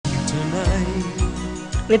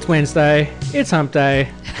tonight. It's Wednesday. It's hump day.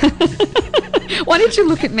 Why did you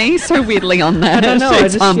look at me so weirdly on that? I don't know.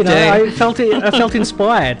 It's hump day. I felt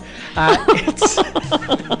inspired.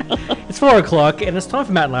 It's 4 o'clock and it's time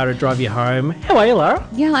for Matt and Lara to drive you home. How are you, Lara?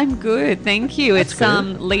 Yeah, I'm good. Thank you. That's It's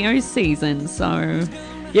good. Leo season, so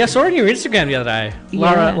Yeah, I saw on your Instagram the other day.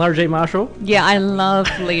 Yeah. Lara G. Marshall. yeah, I love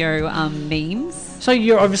Leo memes. So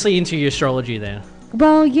you're obviously into your astrology then.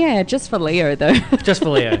 Well, yeah, just for Leo though. Just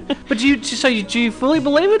for Leo. But do you fully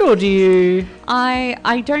believe it, or do you?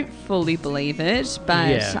 I don't fully believe it, but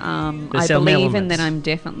Yeah. I There's some believe in elements. that I'm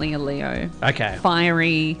definitely a Leo. Okay.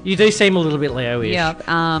 Fiery. You do seem a little bit Leo-ish.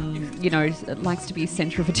 Yeah, likes to be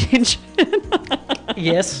centre of attention.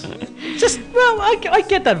 Yes. I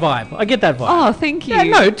get that vibe. I get that vibe. Oh, thank you. Yeah,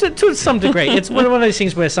 no, to some degree. It's one of those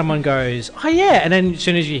things where someone goes, oh yeah, and then as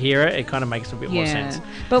soon as you hear it, it kind of makes a bit more sense.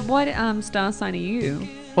 But what star sign are you?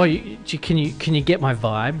 Well, can you get my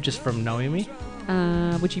vibe just from knowing me?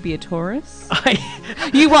 Would you be a Taurus? I,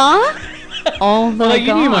 You are? Oh my god!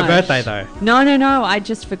 you knew my birthday though. No, I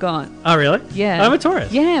just forgot. Oh really? Yeah. I'm a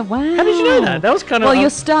Taurus. Yeah, wow. How did you know that? That was kind of. Well, you're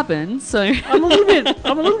stubborn, so I'm a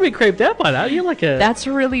little bit creeped out by that. You're like a. that's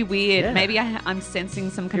really weird. Yeah. Maybe I'm sensing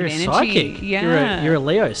some kind You're of a energy. psychic. Yeah, You're a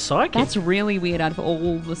Leo psychic. That's really weird out of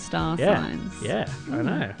all the star yeah. signs. Yeah, I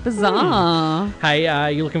know. Bizarre.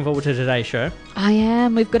 Hey, you looking forward to today's show? I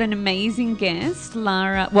am. We've got an amazing guest,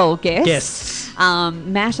 Lara. Well, guests. Guests.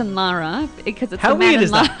 Matt and Lara, because it's How a Matt weird and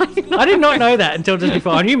is that? Lara. I did not know that until just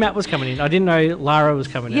before. I knew Matt was coming in. I didn't know Lara was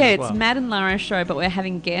coming in. Yeah, as it's well. Matt and Lara show, but we're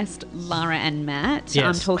having guest Lara and Matt. Yes.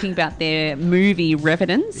 I'm talking about their movie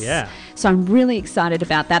Revenants. Yeah. So I'm really excited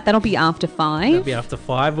about that. That'll be after 5. That'll be after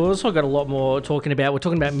 5. We've also got a lot more talking about. We're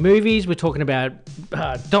talking about movies. We're talking about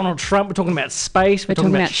Donald Trump. We're talking about space. We're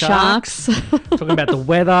talking about sharks. Talking about the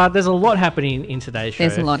weather. There's a lot happening in today's show.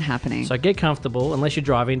 There's a lot happening. So get comfortable. Unless you're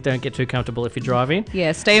driving, don't get too comfortable if you're driving.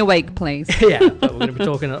 Yeah, stay awake, please. Yeah, but we're going to be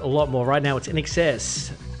talking a lot more. Right now, it's In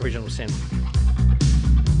Excess, Original Sin.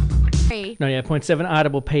 98.7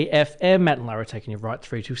 Audible PFM. Matt and Lara taking you right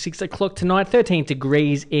through to 6 o'clock tonight. 13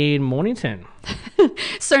 degrees in Mornington.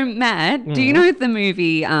 So, Matt, do you know the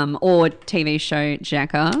movie or TV show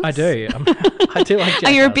Jackass? I do. I do like Jackass.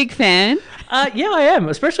 Are you a big fan? Yeah, I am.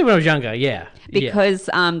 Especially when I was younger. Yeah. Because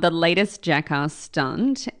the latest Jackass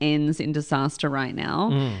stunt ends in disaster right now.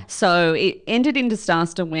 Mm. So it ended in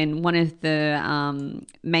disaster when one of the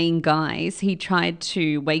main guys, he tried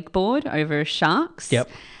to wakeboard over sharks. Yep.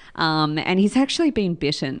 And he's actually been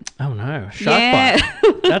bitten. Oh no, shark Yeah.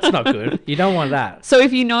 bite. That's not good. You don't want that. So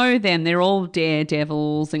if you know them, they're all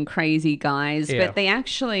daredevils and crazy guys, Yeah. but they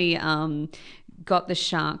actually got the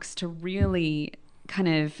sharks to really kind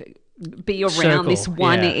of be around Circle, this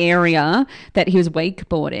one yeah. area that he was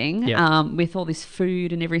wakeboarding Yep. with all this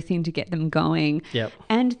food and everything to get them going. Yep.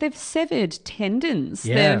 And they've severed tendons.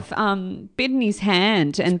 Yeah. They've bitten his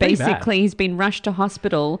hand and pretty bad. basically he's been rushed to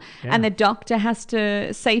hospital and the doctor has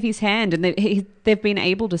to save his hand and they've been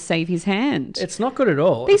able to save his hand. It's not good at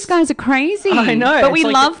all. These guys are crazy. I know, But it's we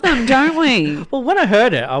like- love them, don't we? Well, when I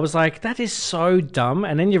heard it, I was like, that is so dumb.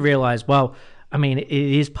 And then you realize, well, I mean, it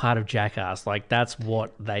is part of Jackass. Like, that's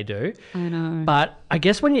what they do. I know. But I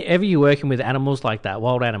guess whenever you're working with animals like that,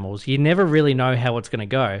 wild animals, you never really know how it's going to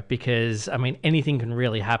go because, I mean, anything can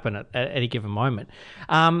really happen at any given moment.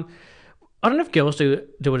 I don't know if girls do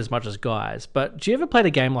it as much as guys, but do you ever play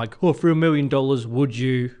the game like, oh, for $1 million, would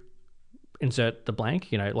you insert the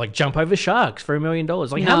blank? You know, like jump over sharks for $1 million.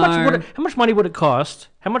 Like, how much money would it cost?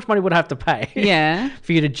 How much money would I have to pay? Yeah.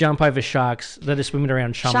 for you to jump over sharks that are swimming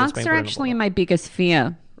around chum that's Sharks been are put in the actually water? my biggest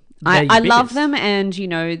fear. They're your I love biggest. them and, you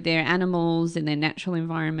know, they're animals in their natural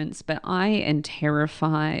environments, but I am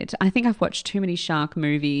terrified. I think I've watched too many shark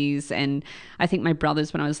movies and I think my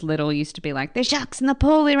brothers, when I was little, used to be like, there's sharks in the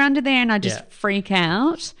pool, they're under there, and I just Yeah. freak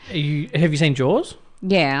out. Have you seen Jaws?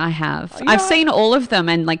 Yeah, I have. Yeah. I've seen all of them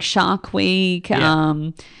and like Shark Week.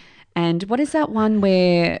 Yeah. And what is that one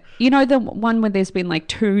where, you know, the one where there's been like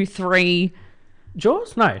 2, 3...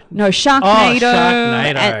 Jaws? No. No, Sharknado.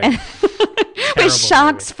 Sharknado. And where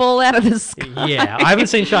sharks fall out of the sky. Yeah, I haven't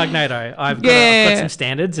seen Sharknado. I've got some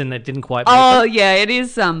standards and it didn't quite make Oh, it. yeah, it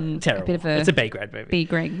is Terrible. a bit of It's a B-grade movie.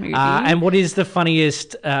 B-grade movie. And what is the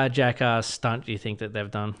funniest Jackass stunt do you think that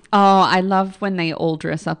they've done? Oh, I love when they all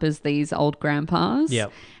dress up as these old grandpas.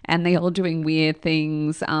 Yep. And they all doing weird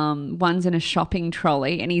things. One's in a shopping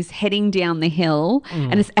trolley and he's heading down the hill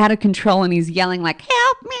and it's out of control and he's yelling like,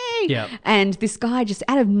 help me. Yep. And this guy just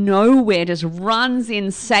out of nowhere just runs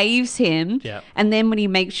in, saves him. Yep. And then when he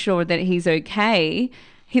makes sure that he's okay,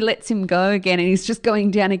 he lets him go again, and he's just going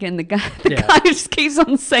down again. The guy Yeah. just keeps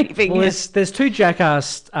on saving Well, him. there's two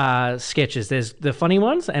Jackass sketches. There's the funny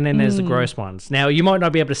ones, and then there's the gross ones. Now, you might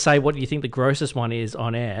not be able to say what you think the grossest one is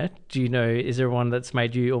on air. Do you know, is there one that's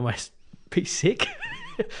made you almost be sick?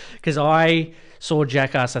 Because I saw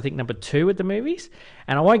Jackass, I think, number 2 at the movies.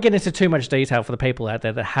 And I won't get into too much detail for the people out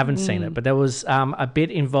there that haven't seen it, but there was a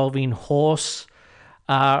bit involving horse,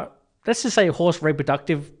 let's just say horse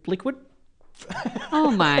reproductive liquid.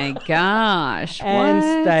 Oh my gosh! And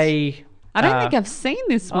what? they... I don't think I've seen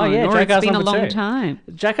this one. yeah, or Jackass it's been a number long 2. time.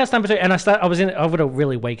 Jackass number 2, and I've got a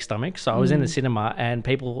really weak stomach, so I was in the cinema, and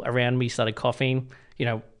people around me started coughing,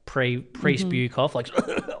 pre-spew cough, like,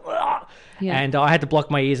 Yeah. and I had to block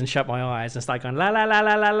my ears and shut my eyes and start going la la la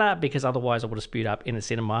la la la, because otherwise I would have spewed up in the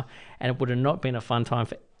cinema, and it would have not been a fun time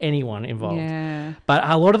for anyone involved. Yeah. But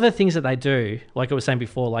a lot of the things that they do, like I was saying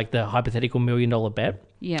before, like the hypothetical $1 million bet,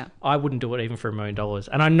 Yeah. I wouldn't do it even for $1 million,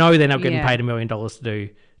 and I know they're not getting Yeah. paid $1 million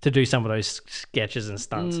to do some of those sketches and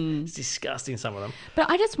stunts. It's disgusting, some of them. But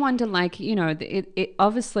I just wonder, like, it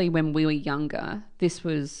obviously when we were younger, this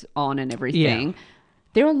was on and everything. Yeah.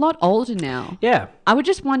 They're a lot older now. Yeah. I would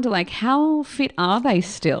just wonder, like, how fit are they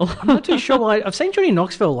still? I'm not too sure. Well, I've seen Johnny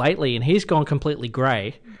Knoxville lately, and he's gone completely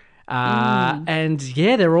grey. And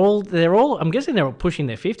yeah, they're all. I'm guessing they're all pushing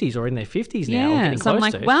their 50s or in their 50s now. Or Yeah. getting So I'm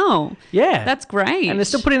close like, to. wow. Yeah, That's great. and they're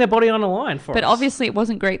still putting their body on the line for But us. obviously, it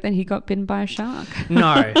wasn't great that he got bitten by a shark.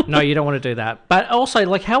 no, you don't want to do that. But also,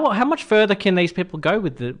 like, how much further can these people go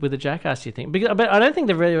with the Jackass? Do you think? But I don't think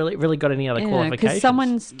they've really got any other Yeah, qualifications. because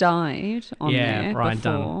someone's died on Yeah, there Ryan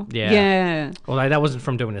before. Dunn. Yeah. Yeah. Although that wasn't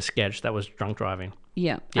from doing a sketch, that was drunk driving.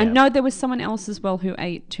 Yeah. Yeah. And no, there was someone else as well who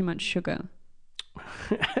ate too much sugar.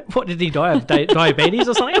 What did he die of? Diabetes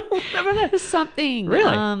or something? I don't know. Something.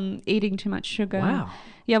 Really? Eating too much sugar. Wow.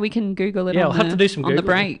 Yeah, we can Google it. Yeah, on I'll have the- to do some on the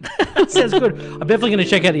Googling. break. Sounds good. I'm definitely going to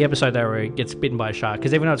check out the episode though where he gets bitten by a shark,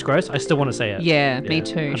 because even though it's gross, I still want to see it. Yeah, me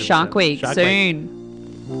too. 100%. Shark Week Shark Week. soon.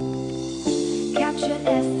 Capture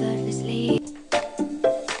effortlessly.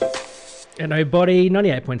 And Nobody,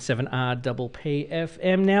 98.7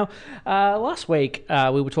 RPPFM. Now, last week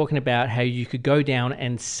we were talking about how you could go down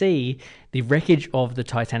and see the wreckage of the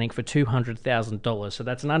Titanic for $200,000. So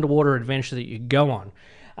that's an underwater adventure that you go on.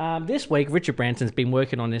 This week, Richard Branson's been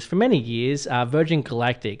working on this for many years, Virgin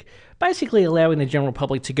Galactic, basically allowing the general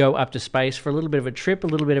public to go up to space for a little bit of a trip, a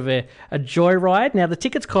little bit of a joyride. Now, the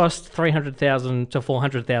tickets cost $300,000 to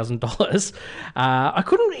 $400,000. I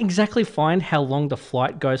couldn't exactly find how long the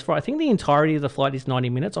flight goes for. I think the entirety of the flight is 90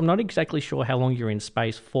 minutes. I'm not exactly sure how long you're in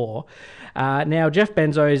space for. Now, Jeff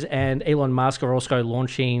Bezos and Elon Musk are also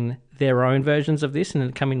launching their own versions of this in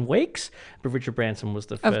the coming weeks, but Richard Branson was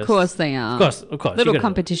the first. Of course they are. Of course. Little You gotta do it.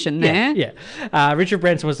 competition there. Yeah. Richard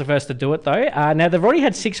Branson was the first to do it, though. Now, they've already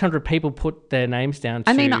had 600 people put their names down.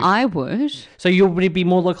 I mean, I would. So you would be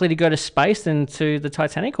more likely to go to space than to the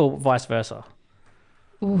Titanic, or vice versa?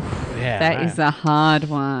 Yeah, That is a hard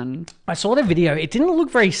one. I saw the video. It didn't look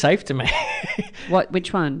very safe to me. What?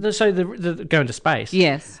 Which one? So the going to space.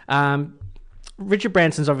 Yes. Richard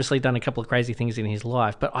Branson's obviously done a couple of crazy things in his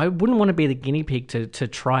life, but I wouldn't want to be the guinea pig to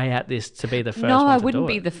try out this to be the first No, one I to wouldn't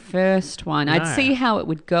do be it. the first one. I'd No. see how it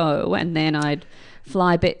would go and then I'd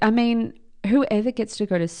fly. But I mean, whoever gets to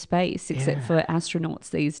go to space except for astronauts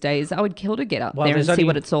these days, I would kill to get up Well, there and there's see only-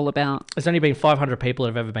 what it's all about. There's only been 500 people that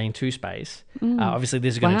have ever been to space. Obviously,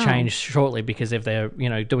 this is going to Wow. change shortly, because if they're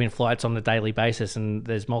doing flights on a daily basis and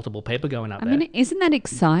there's multiple people going up I there. mean, isn't that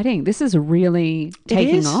exciting? This is really It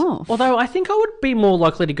taking is. off. Although I think I would be more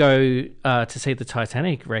likely to go to see the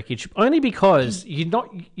Titanic wreckage, only because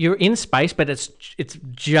you're in space, but it's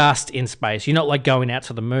just in space. You're not like going out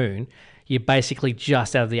to the moon. You're basically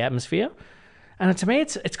just out of the atmosphere. And to me,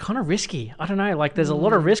 it's kind of risky. I don't know. Like, there's a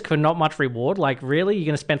lot of risk for not much reward. Like, really, you're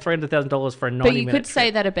going to spend $300,000 for a 90-minute But you could say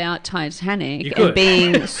that about Titanic You and could.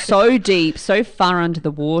 being so deep, so far under the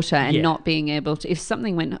water and Yeah. not being able to, if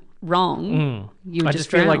something went wrong, you would I just just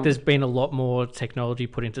feel like drown. there's been a lot more technology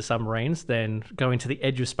put into submarines than going to the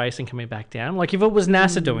edge of space and coming back down. Like, if it was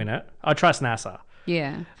NASA doing it, I'd trust NASA.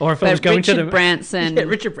 Yeah. Or if But it was going Richard to the Branson. Yeah,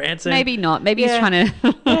 Richard Branson. Maybe not. Maybe he's Yeah. trying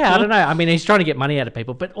to. Yeah, I don't know. I mean, he's trying to get money out of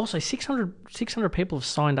people, but also 600 people have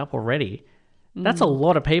signed up already. That's a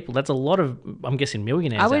lot of people. That's a lot of, I'm guessing,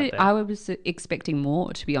 millionaires out there. I was expecting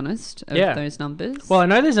more, to be honest, of Yeah. those numbers. Well, I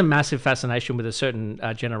know there's a massive fascination with a certain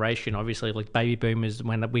generation, obviously, like baby boomers,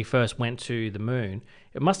 when we first went to the moon.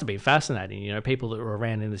 It must have been fascinating, people that were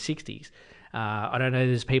around in the 60s. I don't know.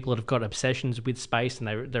 There's people that have got obsessions with space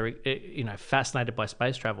and they're fascinated by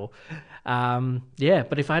space travel.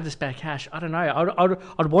 But if I had to spare cash, I don't know.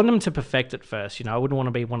 I'd want them to perfect it first. I wouldn't want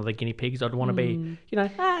to be one of the guinea pigs. I'd want to be,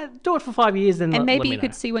 do it for 5 years, then And let maybe me you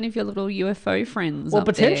could know. see one of your little UFO friends. Well, up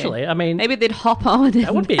there. potentially. I mean, Maybe they'd hop on and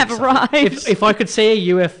that would be have exciting. arrived. If I could see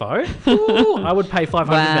a UFO, I would pay $500,000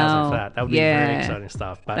 Wow. for that. That would be very exciting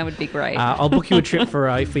stuff. But That would be great. I'll book you a trip for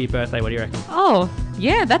your birthday. What do you reckon? Oh,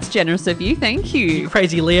 yeah, that's generous of you. Thank you.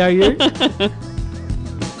 Crazy Leo, you.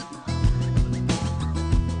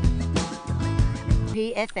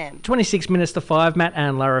 26 minutes to 5, Matt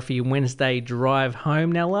and Lara for your Wednesday drive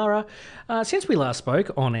home. Now, Lara, since we last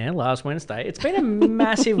spoke on air last Wednesday, it's been a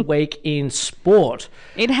massive week in sport.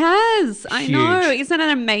 It has. I Huge. know. Isn't it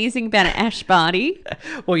amazing about Ash Barty?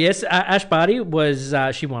 Well, yes, Ash Barty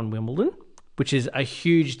she won Wimbledon, which is a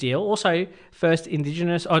huge deal. Also, first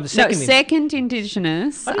Indigenous, the second. Second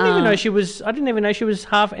Indigenous. I didn't even know she was. I didn't even know she was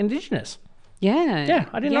half Indigenous. Yeah. Yeah,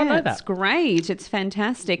 I did not know that. It's great. It's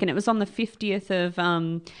fantastic. And it was on the 50th of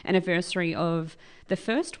anniversary of the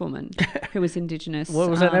first woman who was Indigenous.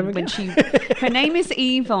 What was her name again? Her name is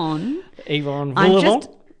Yvonne. Yvonne I'm Voulevant.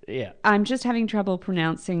 Yeah, I'm just having trouble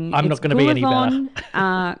pronouncing. I'm not gonna be any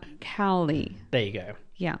better. Cowley. there you go.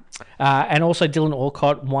 Yeah. And also Dylan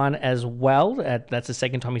Alcott won as well. That's the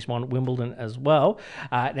second time he's won Wimbledon as well.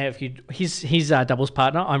 Now, he's doubles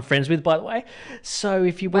partner. I'm friends with, by the way. So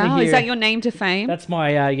if you want to Wow, hear, is that your name to fame? that's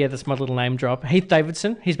my that's my little name drop. Heath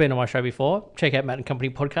Davidson. He's been on my show before. Check out Matt and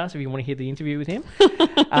Company podcast if you want to hear the interview with him.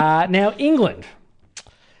 Now England.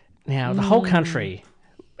 Now the whole country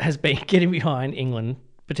has been getting behind England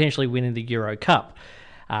potentially winning the Euro Cup.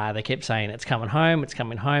 They kept saying it's coming home, it's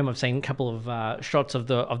coming home. I've seen a couple of shots of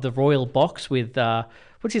the royal box with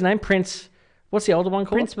what's his name, Prince. What's the older one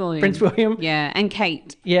called? Prince William. Prince William. Yeah, and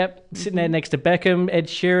Kate. Yep, sitting there next to Beckham, Ed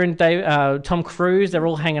Sheeran, Tom Cruise. They're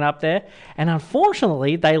all hanging up there, and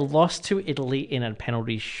unfortunately, they lost to Italy in a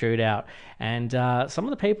penalty shootout. And some of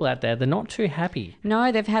the people out there, they're not too happy.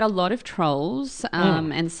 No, they've had a lot of trolls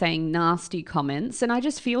and saying nasty comments. And I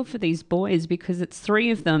just feel for these boys because it's three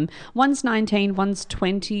of them. One's 19, one's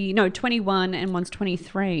 21, and one's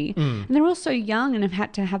 23. And they're all so young and have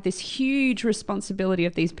had to have this huge responsibility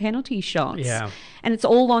of these penalty shots. Yeah. And it's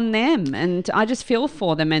all on them. And I just feel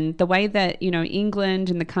for them. And the way that, England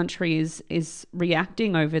and the country is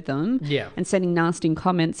reacting over them Yeah. and sending nasty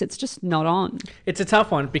comments, it's just not on. It's a tough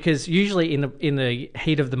one because usually in the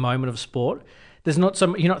heat of the moment of sport, there's not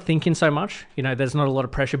you're not thinking so much. There's not a lot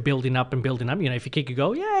of pressure building up. If you kick a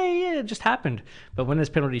goal, yeah, it just happened. But when there's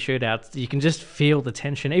penalty shootouts, you can just feel the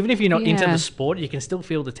tension. Even if you're not into Yeah. the sport, you can still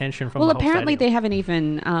feel the tension from Well, the whole apparently stadium. they haven't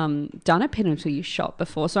even done a penalty shot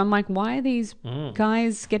before. So I'm like, why are these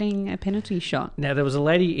guys getting a penalty shot? Now, there was a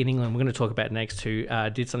lady in England we're going to talk about next who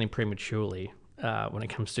did something prematurely when it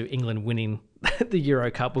comes to England winning the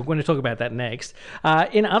Euro Cup. We're going to talk about that next.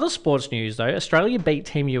 In other sports news, though, Australia beat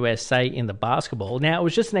Team USA in the basketball. Now, it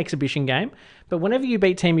was just an exhibition game, but whenever you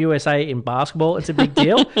beat Team USA in basketball, it's a big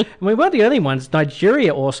deal. And we weren't the only ones.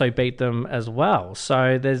 Nigeria also beat them as well.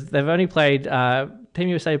 So they've only played... Team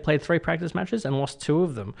USA played 3 practice matches and lost 2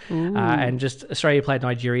 of them. And just Australia played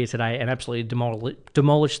Nigeria today and absolutely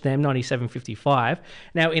demolished them, 97-55.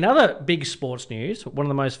 Now, in other big sports news, one of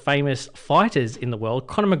the most famous fighters in the world,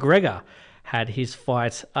 Conor McGregor, had his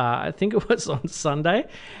fight, I think it was on Sunday,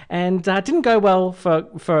 and didn't go well for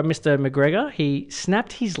Mr. McGregor. He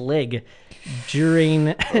snapped his leg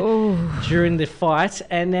during during the fight.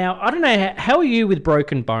 And now, I don't know, how are you with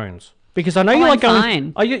broken bones? Because I know you I'm like going...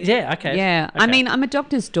 fine. Oh, yeah, okay. Yeah. Okay. I mean, I'm a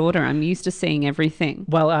doctor's daughter. I'm used to seeing everything.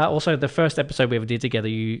 Well, also, the first episode we ever did together,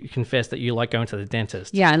 you confessed that you like going to the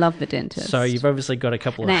dentist. Yeah, I love the dentist. So you've obviously got a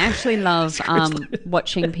couple And I of... actually love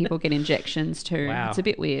watching people get injections too. Wow. It's a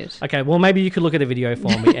bit weird. Okay, well, maybe you could look at a video for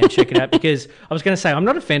me and check it out, because I was going to say, I'm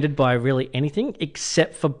not offended by really anything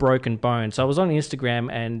except for broken bones. So I was on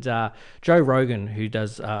Instagram, and Joe Rogan, who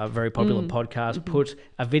does a very popular podcast, put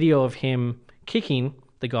a video of him kicking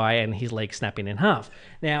the guy and his leg snapping in half.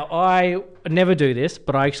 Now, I never do this,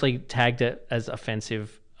 but I actually tagged it as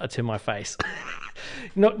offensive to my face.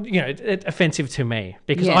 Not, offensive to me,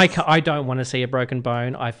 because Yes. I don't want to see a broken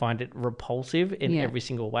bone. I find it repulsive in Yeah. every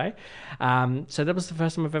single way. So that was the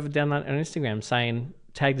first time I've ever done that on Instagram, saying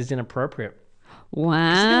tagged as inappropriate. Wow.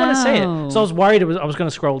 I didn't want to see it. So I was worried I was going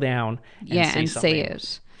to scroll down and see something.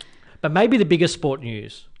 it. But maybe the biggest sport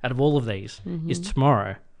news out of all of these is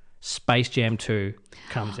tomorrow. Space Jam 2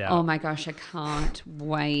 comes out. Oh my gosh, I can't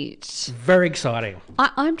wait. Very exciting.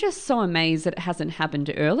 I'm just so amazed that it hasn't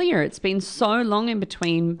happened earlier. It's been so long in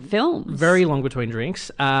between films. Very long between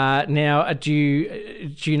drinks. Now, do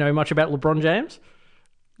you know much about LeBron James?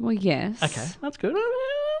 Well, yes. Okay, that's good.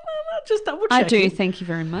 Just double I checking. do. Thank you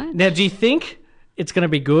very much. Now, do you think it's going to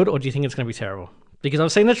be good or do you think it's going to be terrible? Because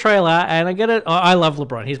I've seen the trailer and I get it. I love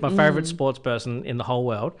LeBron. He's my favorite sports person in the whole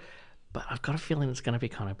world. But I've got a feeling it's going to be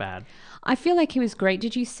kind of bad. I feel like he was great.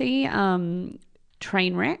 Did you see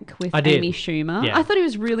Trainwreck with I did. Amy Schumer? Yeah. I thought he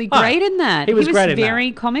was really great in that. He was great in that.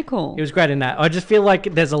 very comical. He was great in that. I just feel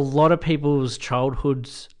like there's a lot of people's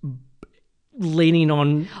childhoods leaning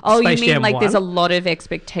on Oh, Space you mean Jam like 1. there's a lot of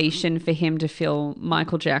expectation for him to feel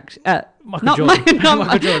Michael Jackson? Michael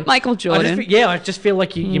Jordan. Michael Jordan. I just feel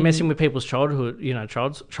like you're messing with people's childhood.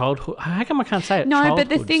 Childhood. How come I can't say it? No, but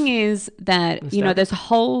the Childhoods. thing is that, there's a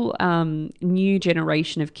whole new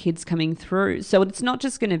generation of kids coming through. So it's not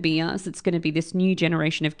just going to be us. It's going to be this new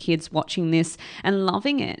generation of kids watching this and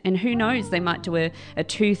loving it. And who knows, they might do a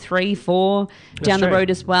 2, 3, 4 down the true.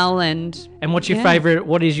 road as well. And what's your favorite?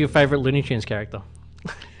 What is your favorite Looney Tunes character?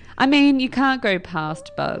 I mean, you can't go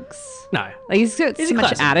past Bugs. No. Like, he's got He's so a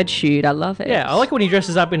much classic. attitude. I love it. Yeah, I like when he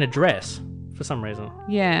dresses up in a dress for some reason.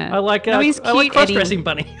 Yeah. I like he's I like cute cross-dressing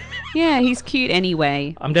Bunny. Yeah, he's cute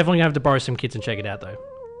anyway. I'm definitely gonna have to borrow some kids and check it out though.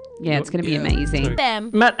 Yeah, it's going to be amazing.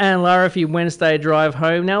 Them. Matt and Lara for your Wednesday drive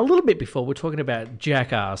home. Now, a little bit before, we're talking about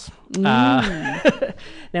Jackass. Now,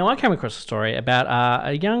 I came across a story about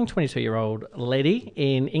a young 22-year-old lady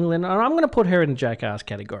in England, and I'm going to put her in the Jackass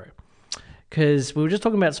category. Because we were just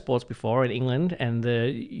talking about sports before in England and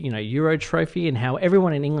the Euro trophy and how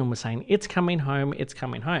everyone in England was saying, it's coming home, it's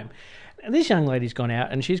coming home. And this young lady's gone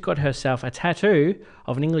out and she's got herself a tattoo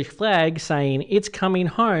of an English flag saying, it's coming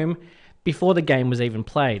home, before the game was even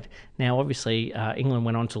played. Now, obviously, England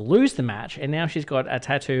went on to lose the match, and now she's got a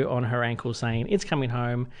tattoo on her ankle saying, it's coming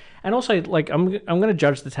home. And also, like, I'm going to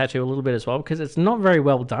judge the tattoo a little bit as well because it's not very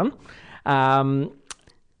well done.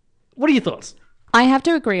 What are your thoughts? I have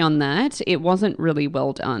to agree on that. It wasn't really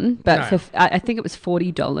well done, but No. I think it was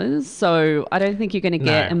 $40. So I don't think you're going to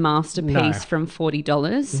get No. a masterpiece No. from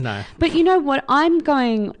 $40. No. But you know what? I'm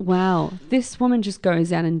going, wow, this woman just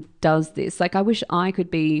goes out and does this. Like, I wish I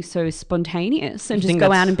could be so spontaneous and just think go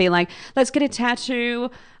that's- out and be like, let's get a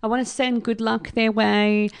tattoo. I want to send good luck their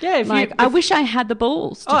way. Yeah, I wish I had the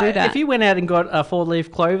balls to do that. If you went out and got a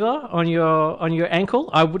 4-leaf clover on your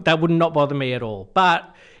ankle, that would not bother me at all. But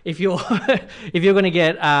if you're going to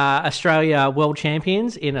get Australia world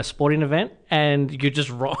champions in a sporting event and you're just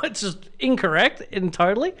wrong, it's just incorrect and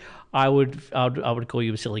totally, I would call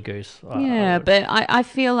you a silly goose. Yeah, but I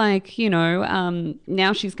feel like,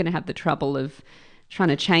 now she's going to have the trouble of trying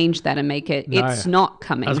to change that and make it, it's not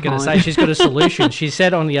coming home. I was going to say, she's got a solution. She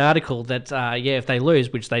said on the article that, if they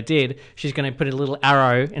lose, which they did, she's going to put a little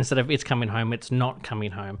arrow instead of it's coming home, it's not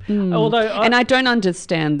coming home. Although, and I don't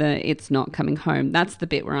understand the it's not coming home. That's the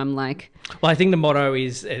bit where I'm like... Well, I think the motto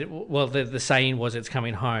is, the saying was it's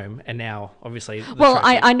coming home, and now, obviously... Well,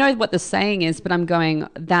 I know what the saying is, but I'm going,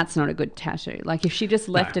 that's not a good tattoo. Like, if she just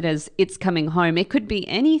left it as it's coming home, it could be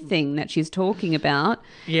anything that she's talking about,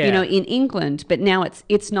 Yeah. in England, but now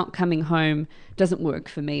it's not coming home doesn't work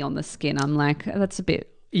for me on the skin. I'm like, that's a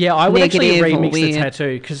bit... Yeah, I would actually negative or remix the weird.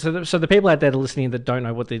 tattoo because so the people out there that are listening that don't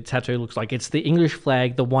know what the tattoo looks like, it's the English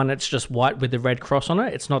flag, the one that's just white with the red cross on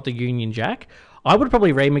it. It's not the Union Jack. I would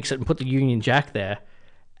probably remix it and put the Union Jack there,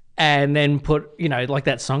 and then put like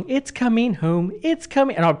that song, "It's Coming Home, It's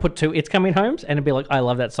Coming," and I'd put 2 "It's Coming Homes," and it'd be like, I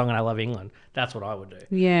love that song and I love England. That's what I would do.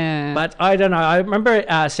 Yeah. But I don't know. I remember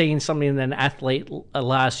seeing something that an athlete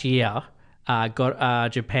last year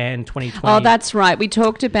got Japan 2020. Oh, that's right. We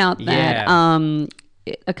talked about that Yeah.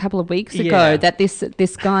 a couple of weeks ago, Yeah. that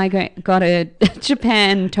this guy got a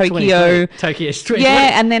Japan Tokyo. Tokyo.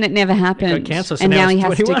 Yeah, and then it never happened. cancelled, so and now now he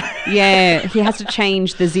it's has 21. he has to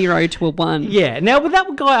change the 0 to a 1. Yeah. Now, with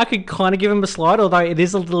that guy, I could kind of give him a slide, although it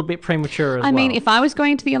is a little bit premature as well. I mean, if I was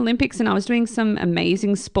going to the Olympics and I was doing some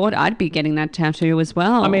amazing sport, I'd be getting that tattoo as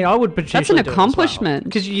well. I mean, I would potentially That's an accomplishment.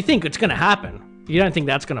 because you think it's going to happen. You don't think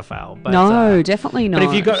that's going to fail. But, No, definitely not. But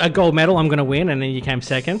if you got a gold medal, I'm going to win, and then you came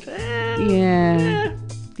second.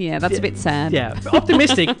 Yeah, that's a bit sad. Yeah,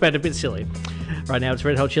 optimistic, but a bit silly. Right now, it's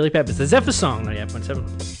Red Hot Chili Peppers. The Zephyr Song, 98.7.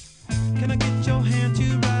 Can I get your hand to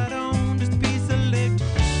ride on just be select?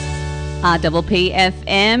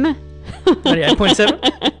 RPPFM.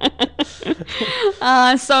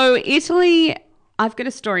 98.7. So Italy, I've got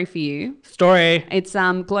a story for you. Story. It's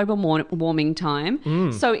global warming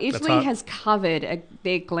time. So Italy hot. has covered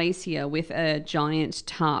their glacier with a giant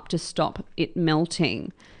tarp to stop it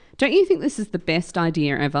melting. Don't you think this is the best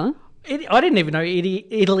idea ever? I didn't even know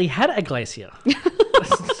Italy had a glacier.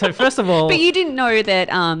 So first of all, But you didn't know that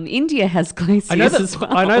India has glaciers I know that as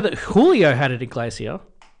well. I know that Julio had a glacier.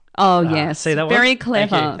 Oh, yes. see that one? Very Thank you,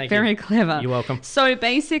 clever. thank Very you. clever. You're welcome. So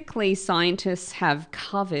basically, scientists have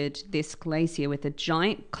covered this glacier with a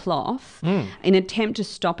giant cloth in an attempt to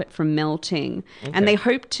stop it from melting. And they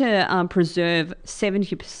hope to preserve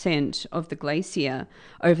 70% of the glacier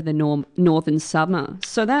over the northern summer.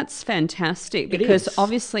 So that's fantastic because is.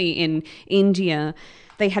 obviously in India,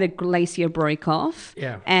 they had a glacier break off,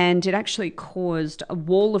 Yeah. and it actually caused a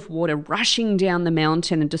wall of water rushing down the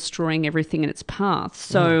mountain and destroying everything in its path.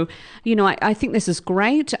 So, you know, I think this is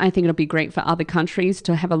great. I think it'll be great for other countries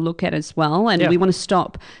to have a look at as well. And Yeah. we want to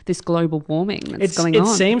stop this global warming that's going on. It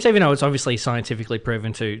seems, even though it's obviously scientifically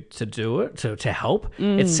proven to do it, to help,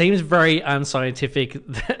 it seems very unscientific,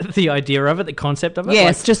 the idea of it, the concept of it.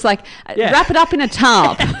 Yes, Like, just like Yeah. wrap it up in a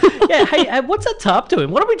tarp. yeah, hey, what's that tarp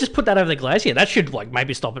doing? Why don't we just put that over the glacier? That should like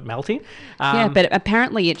maybe stop it melting. Yeah, but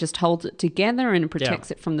apparently it just holds it together and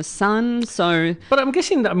protects it from the sun. So But I'm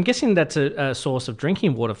guessing that's a source of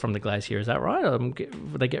drinking water from the glacier. Is that right?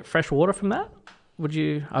 Would they get fresh water from that? Would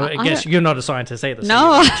you? I guess don't- you're not a scientist either. So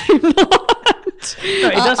no, you- I'm not. No,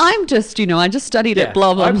 it does- I'm just, I just studied Yeah, it,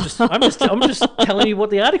 blah, blah, I'm blah. I'm just telling you what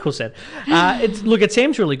the article said. It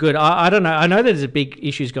seems really good. I don't know. I know there's big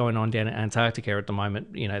issues going on down in Antarctica at the moment.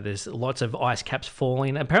 You know, there's lots of ice caps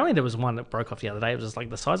falling. Apparently, there was one that broke off the other day. It was like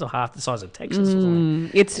the size of half the size of Texas or something.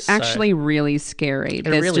 It's So- actually really scary.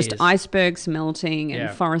 There's really just is. icebergs melting and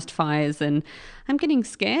Yeah. forest fires, and I'm getting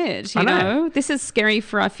scared. I You know. know, this is scary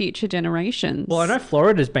for our future generations. Well, I know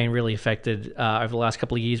Florida's been really affected over the last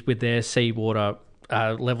couple of years with their seawater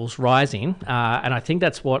levels rising, and I think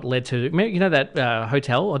that's what led to that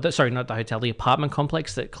hotel, sorry, not the hotel, the apartment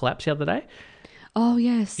complex that collapsed the other day. Oh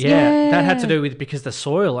yes, Yeah, that had to do with because the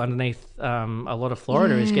soil underneath a lot of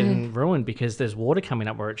Florida is getting ruined because there's water coming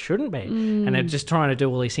up where it shouldn't be, and they're just trying to do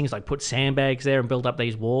all these things like put sandbags there and build up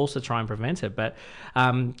these walls to try and prevent it. But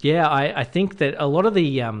I think that a lot of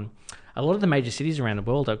the major cities around the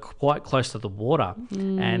world are quite close to the water,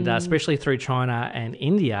 and especially through China and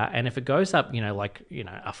India. And if it goes up,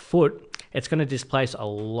 a foot, it's going to displace a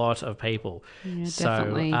lot of people. Yeah, so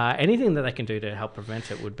definitely. anything that they can do to help prevent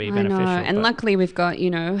it would be I beneficial. know. And but- luckily, we've got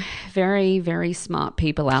very, very smart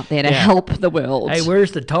people out there to Yeah. help the world. Hey,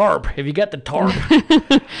 where's the tarp? Have you got the tarp?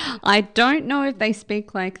 I don't know if they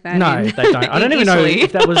speak like that. No, in- they don't. I don't in even know Italy.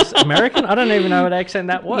 if that was American. I don't even know what accent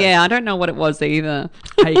that was. Yeah, I don't know what it was either.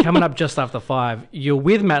 Hey, coming up just after 5, you're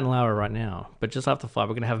with Matt and Lara right now, but just after 5,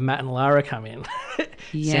 we're going to have Matt and Lara come in. Sounds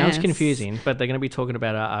Yes. confusing, but they're going to be talking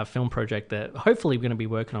about a film project that hopefully we're going to be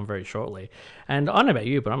working on very shortly. And I don't know about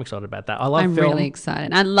you, but I'm excited about that. I love I'm film. really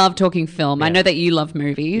excited. I love talking film. I Yeah. know that you love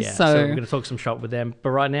movies, Yeah, so we're going to talk some shop with them. But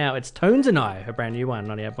right now, it's Tones and I, a brand new one,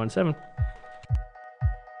 98.7.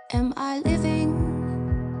 Am I living?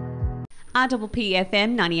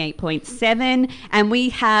 RPPFM 98.7, and we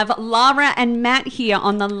have Lara and Matt here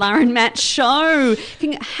on the Lara and Matt show.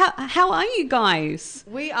 How are you guys?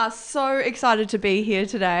 We are so excited to be here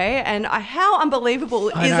today, and how unbelievable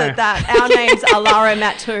I is know. it that our names are Lara and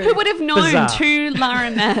Matt too? Who would have known Bizarre. two Lara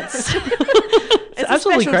and Matts? It's a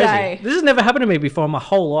Absolutely special crazy. day. This has never happened to me before in my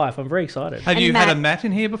whole life. I'm very excited. Have And you had Matt- a Matt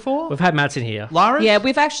in here before? We've had Matts in here. Lara? Yeah,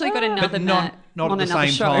 we've actually got another but Matt not on at the another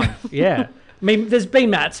same show. time. Yeah. I mean, there's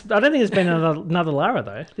been Matts. I don't think there's been another Lara,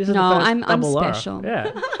 though. This is No, the first I'm double Lara. special.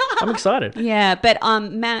 Yeah. I'm excited. Yeah, but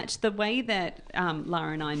Matt, the way that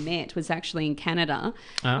Lara and I met was actually in Canada,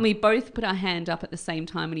 and we both put our hand up at the same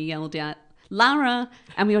time and he yelled out, "Lara,"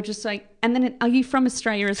 and we were just like, and then, "Are you from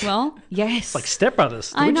Australia as well?" Yes. Like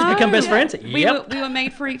stepbrothers. I We just know. become best Yeah. friends. we were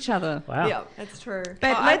made for each other. Wow. Yeah, that's true.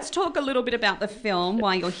 But let's talk a little bit about the film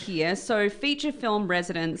while you're here. So, feature film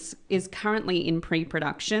Residence is currently in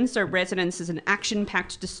pre-production. So, Residence is an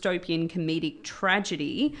action-packed dystopian comedic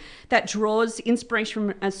tragedy that draws inspiration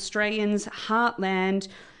from Australians' heartland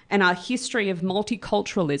and our history of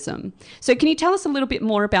multiculturalism. So, can you tell us a little bit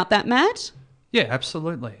more about that, Matt? Yeah,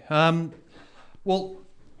 absolutely.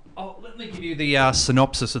 Let me give you the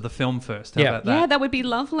synopsis of the film first. How Yeah. about that? Yeah, that would be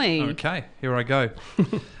lovely. Okay, here I go.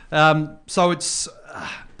 So it's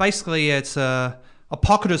basically it's a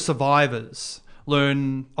pocket of survivors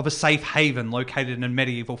learn of a safe haven located in a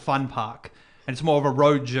medieval fun park, and it's more of a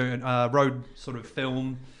road sort of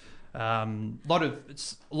film. It's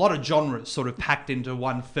a lot of genres sort of packed into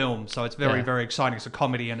one film, so it's very Yeah. very exciting. It's a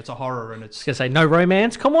comedy and it's a horror and it's Gonna say no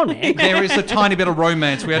romance. Come on, man. there is a tiny bit of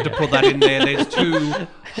romance. We had to put that in there. There's two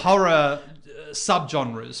horror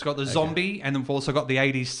subgenres. Got the zombie, and then we've also got the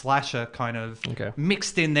 80s slasher kind of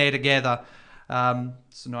mixed in there together.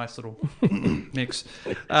 It's a nice little mix.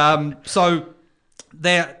 So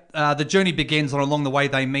the journey begins, and along the way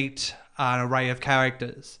they meet an array of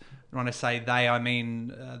characters. When I say they, I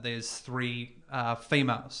mean there's three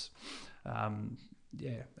females.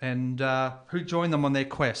 Yeah, and who joined them on their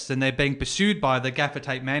quest, and they're being pursued by the Gaffer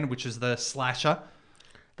Tape Man, which is the slasher.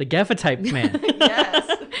 The Gaffer Tape Man. Yes.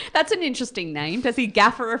 That's an interesting name. Does he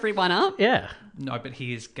gaffer everyone up? Yeah. No, but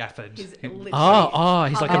he is gaffered. He's literally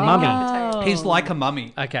He's like a mummy. Oh. He's like a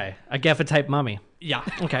mummy. Okay, a Gaffer Tape mummy. Yeah.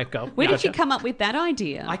 Okay, go. Where did you come up with that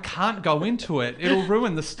idea? I can't go into it. It'll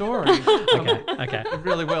ruin the story. Okay, okay. It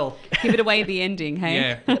really will. Give it away at the ending, hey?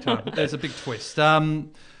 Yeah, big time. There's a big twist.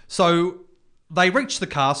 So they reach the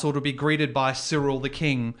castle to be greeted by Cyril the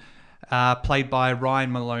King, played by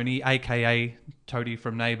Ryan Maloney, aka Toadie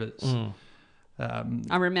from Neighbours.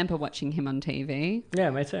 I remember watching him on TV. Yeah,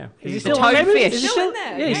 me too. Is he The still on Toadfish. maybe? Is he Still in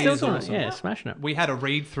there. Yeah, he's He still is doing awesome. it. Yeah, smashing it. We had a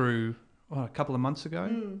read through a couple of months ago.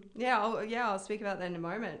 I'll speak about that in a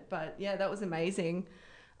moment. But yeah, that was amazing.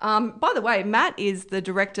 By the way, Matt is the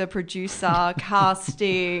director, producer,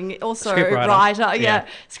 casting, also Scriptwriter. writer, Yeah.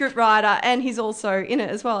 script writer, and he's also in it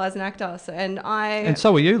as well as an actor. So, And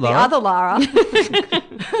so are you, the Lara. other Lara,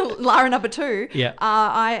 Lara number 2. Yeah.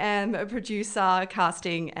 I am a producer,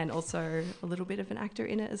 casting, and also a little bit of an actor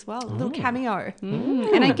in it as well. A little cameo.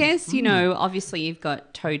 And I guess, obviously you've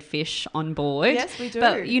got Toadfish on board. Yes, we do.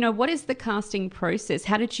 But, what is the casting process?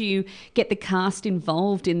 How did you get the cast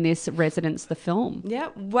involved in this Residence the film? Yeah,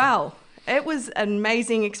 well, it was an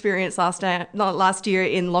amazing experience last year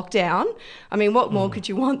in lockdown. I mean, what more could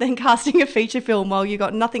you want than casting a feature film while you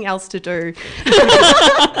got nothing else to do?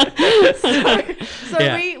 So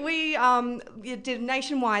Yeah. we did a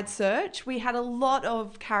nationwide search. We had a lot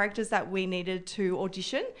of characters that we needed to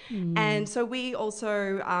audition, and so we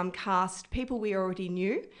also cast people we already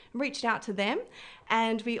knew, reached out to them,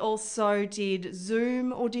 and we also did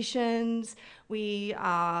Zoom auditions. We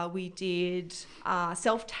did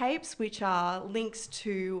self-tapes, which are links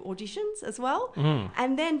to auditions as well.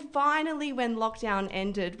 And then finally, when lockdown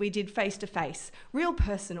ended, we did face-to-face, real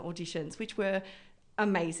person auditions, which were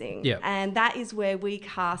amazing. Yeah. And that is where we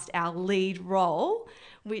cast our lead role,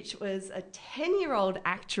 which was a 10-year-old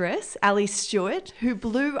actress, Ali Stewart, who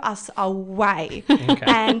blew us away.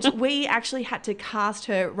 And we actually had to cast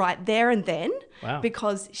her right there and then. Wow.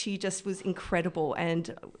 Because she just was incredible,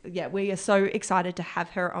 and yeah, we are so excited to have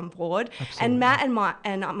her on board. And Matt and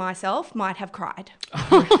myself might have cried.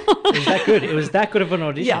 It was that good. It was that good of an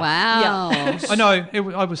audition. Yeah. Wow. I know.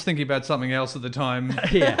 I was thinking about something else at the time.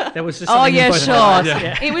 Yeah, that was just Oh, something yeah, in both sure. our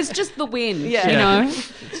eyes. It was just the wind, Yeah.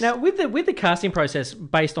 Now, with the casting process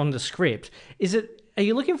based on the script, are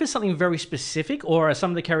you looking for something very specific, or are some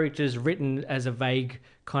of the characters written as a vague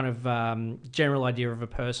kind of general idea of a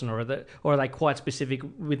person, or are they quite specific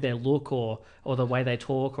with their look or the way they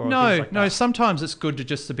talk, or things like No. that? Sometimes it's good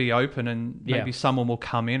to be open, and maybe Yeah. someone will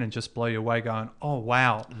come in and just blow you away, going, "Oh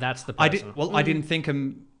wow, That's the I person. didn't think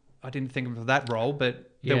him for that role,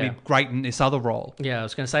 but they'll Yeah. be great in this other role." Yeah, I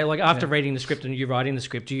was going to say, like, after reading the script and you writing the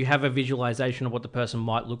script, do you have a visualization of what the person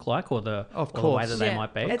might look like, or the way course. that they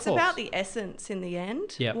might be? It's course. about the essence in the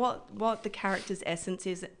end. Yep. What the character's essence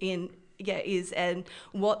is and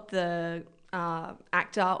what the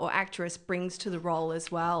actor or actress brings to the role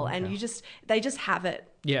as well. And they just have it.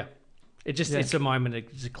 Yeah. It's a moment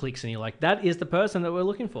it just clicks and you're like, that is the person that we're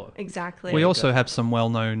looking for. Exactly. We also have some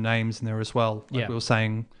well-known names in there as well. Like Yeah. we were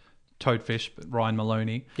saying, Toadfish, but Ryan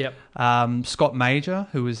Maloney. Yep. Scott Major,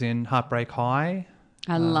 who was in Heartbreak High.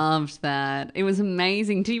 I loved that. It was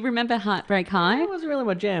amazing. Do you remember Heartbreak High? It wasn't really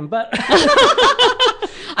my jam, but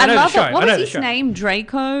I know the love show. it. What I know was the his show. name?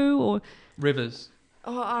 Draco or Rivers.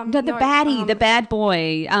 the baddie, the bad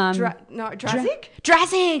boy? Drazik?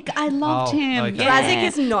 Drazik. I loved Oh, him. okay. Yeah. Drazik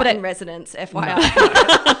is not But in Residence, FYI.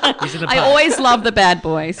 he's in the I park. always love the bad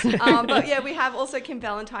boys. But yeah, we have also Kim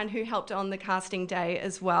Valentine, who helped on the casting day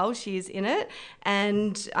as well. She's in it.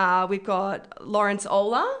 And we've got Lawrence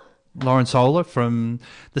Ola. Lawrence Ola from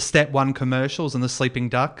the Step 1 commercials and the Sleeping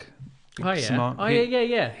Duck. Oh, yeah. Smart.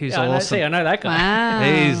 Yeah. He's I know, awesome. see, I know that guy. Wow.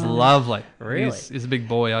 He's lovely. Really? He's a big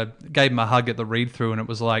boy. I gave him a hug at the read through, and it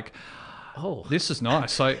was like, Oh, this is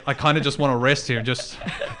nice. I kind of just want to rest here and just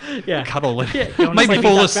yeah. cuddle. go on Maybe Sleeping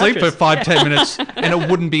fall Duck asleep for mattress. 5-10 minutes, and it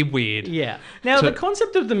wouldn't be weird. Yeah. Now, So- the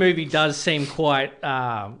concept of the movie does seem quite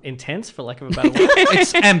intense, for lack of a better word.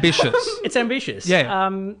 It's ambitious. It's ambitious. Yeah.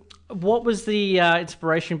 What was the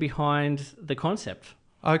inspiration behind the concept?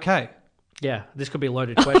 Okay. Yeah, this could be a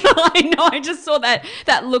loaded question. I know. I just saw that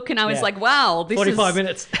look, and I was Yeah. like, "Wow, this 45 is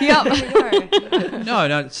minutes. Yep. No,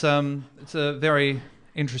 it's a very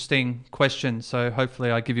interesting question. So hopefully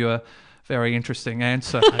I give you a very interesting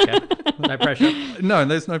answer. Okay. No pressure. No,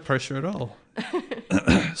 there's no pressure at all.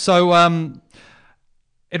 So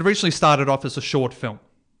it originally started off as a short film.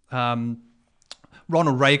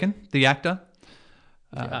 Ronald Reagan, the actor,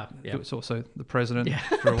 He was also the president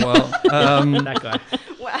for a while. That guy.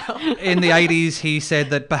 Wow. In the 80s, he said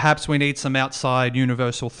that perhaps we need some outside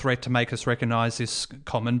universal threat to make us recognise this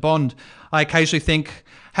common bond. I occasionally think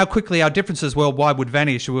how quickly our differences worldwide would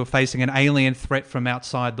vanish if we were facing an alien threat from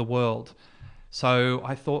outside the world. So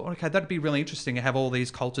I thought, okay, that'd be really interesting to have all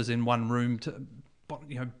these cultures in one room,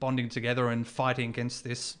 bonding together and fighting against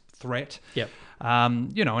this threat. Yep.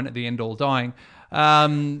 And at the end all dying.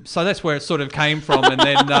 So that's where it sort of came from, and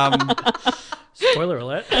then. Spoiler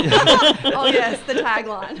alert. Oh yes, the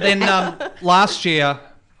tagline. Then last year,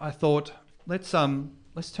 I thought let's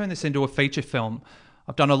turn this into a feature film.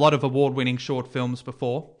 I've done a lot of award-winning short films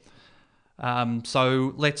before,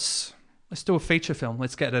 so let's do a feature film.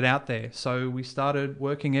 Let's get it out there. So we started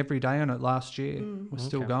working every day on it last year. We're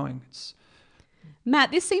still going.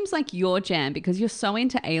 Matt, this seems like your jam because you're so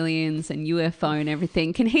into aliens and UFO and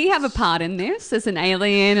everything. Can he have a part in this as an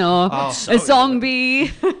alien or a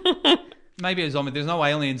zombie? Maybe a zombie. There's no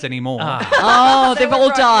aliens anymore. Oh, they've all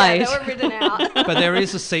died. They were written out. But there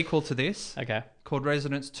is a sequel to this Okay. called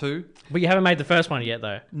Resonance 2. But you haven't made the first one yet,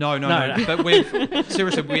 though. No. But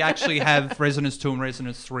we actually have Resonance 2 and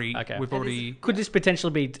Resonance 3. Okay. We've already... Could this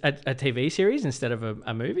potentially be a TV series instead of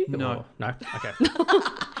a movie? No. Or- no? Okay.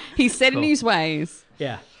 He's set in his ways.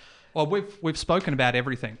 Yeah. Well, we've spoken about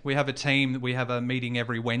everything. We have a team. We have a meeting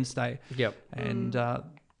every Wednesday. Yep. And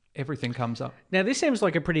everything comes up. Now, this seems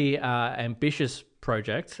like a pretty ambitious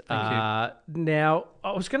project. Thank Now,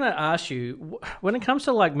 I was going to ask you, when it comes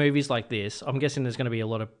to like movies like this, I'm guessing there's going to be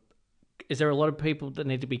is there a lot of people that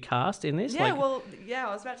need to be cast in this? Yeah, Like-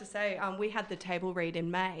 I was about to say, we had the table read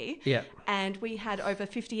in May. Yeah. And we had over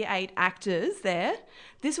 58 actors there.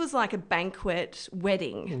 This was like a banquet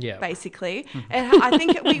wedding, basically. And I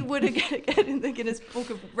think we would get in the Guinness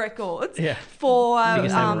Book of Records for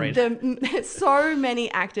Biggest table read. so many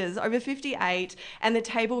actors, over 58. And the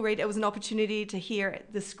table read, it was an opportunity to hear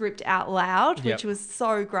the script out loud, which was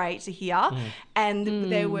so great to hear.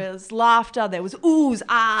 And there was laughter, there was oohs,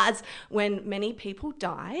 ahs, when many people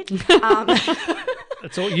died.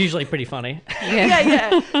 It's all usually pretty funny.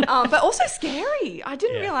 Yeah. But also scary. I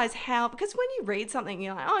didn't realize how, because when you read something,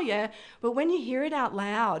 you're like, oh yeah, but when you hear it out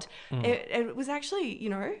loud, it was actually,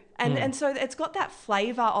 and so it's got that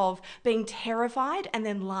flavor of being terrified and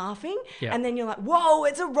then laughing, and then you're like, whoa,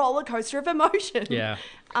 it's a roller coaster of emotion. Yeah.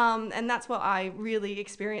 And that's what I really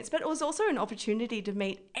experienced. But it was also an opportunity to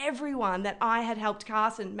meet everyone that I had helped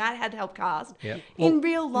cast and Matt had helped cast in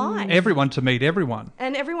real life. Everyone to meet everyone.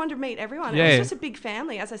 And everyone to meet everyone. Yeah. It was just a big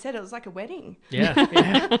family. As I said, it was like a wedding.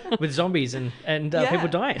 Yeah. With zombies and people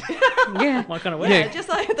dying. Yeah. My kind of wedding. Yeah, just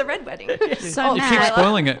like the red wedding. So, You keep Matt,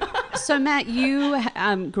 spoiling it. so Matt, you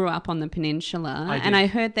grew up on the peninsula, and I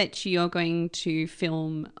heard that you're going to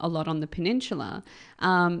film a lot on the peninsula.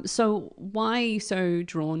 So why are you so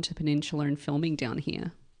drawn to Peninsula and filming down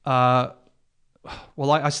here?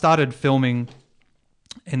 Well, I started filming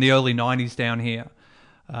in the early 90s down here.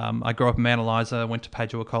 I grew up in Mount Eliza, went to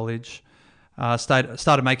Padua College,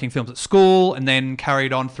 started making films at school, and then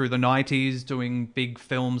carried on through the 90s doing big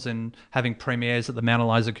films and having premieres at the Mount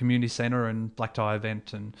Eliza Community Centre and Black Tie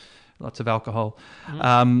event and lots of alcohol,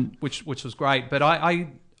 which was great. But I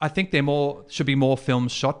think there should be more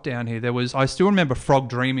films shot down here. I still remember Frog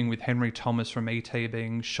Dreaming with Henry Thomas from E.T.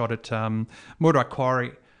 being shot at Murdoch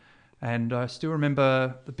Quarry. And I still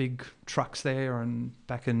remember the big trucks there and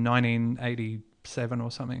back in 1987 or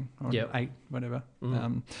something, or 8, whatever,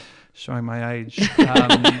 showing my age.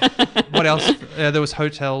 What else? There was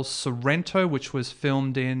Hotel Sorrento, which was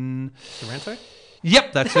filmed in... Sorrento?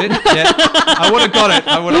 Yep, that's it. Yeah. I would have got it.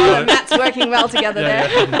 Matt's working well together there.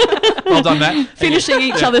 Well done, Matt. Finishing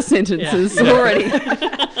each other's sentences already.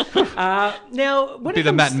 Now, when Be it the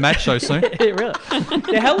comes- Matt and Matt show soon. Really?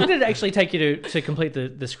 Now, how long did it actually take you to complete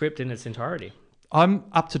the script in its entirety? I'm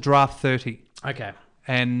up to draft 30. Okay.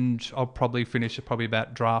 And I'll probably finish at probably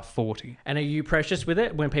about draft 40. And are you precious with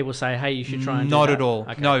it when people say, hey, you should try and do Not that? at all.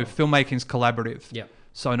 Okay. No, filmmaking's collaborative. Yep.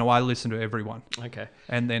 So, no, I listen to everyone. Okay.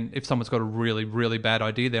 And then if someone's got a really, really bad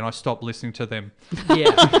idea, then I stop listening to them. Yeah.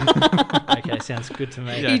 Okay, sounds good to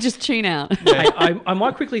me. You just tune out. Hey, I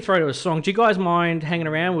might quickly throw to a song. Do you guys mind hanging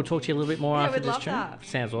around? We'll talk to you a little bit more after we'd this love tune. that.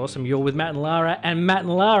 Sounds awesome. You're with Matt and Lara, and Matt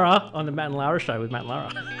and Lara on the Matt and Lara show with Matt and Lara.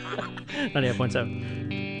 98.7.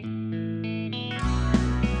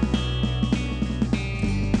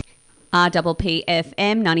 RPPFM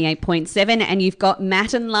 98.7, and you've got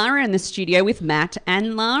Matt and Lara in the studio with Matt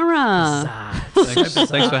and Lara. Thanks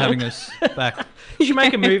for having us back. You should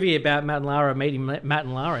make a movie about Matt and Lara meeting Matt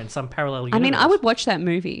and Lara in some parallel universe. I mean, I would watch that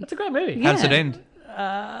movie. It's a great movie. How does it end?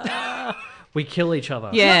 We kill each other.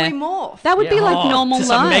 Yeah. No, we morph. That would be like normal just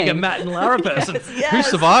life. a mega Matt and Lara person. Who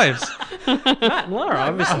survives? Matt and Lara,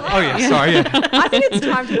 obviously. Oh yeah, sorry. Yeah. I think it's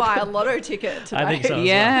time to buy a lotto ticket today. I think so. as well.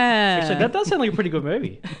 Yeah. Actually, that does sound like a pretty good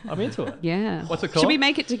movie. I'm into it. Yeah. What's it Should called? we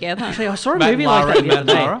make it together? Actually, I saw a Matt movie and like Lara that and the Matt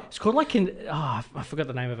other and day. Lara? It's called like I forgot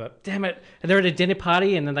the name of it. Damn it! And they're at a dinner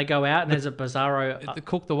party, and then they go out, and there's a bizarro. The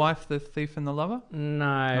cook, the wife, the thief, and the lover.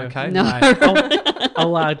 No. Okay. No.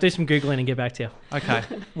 I'll do some googling and get back to you. Okay.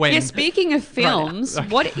 When? Yeah, speaking of films,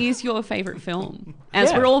 what is your favourite film? As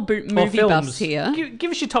Yeah. we're all Or movie buffs here.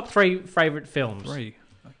 Give us your top 3 favorite films. 3.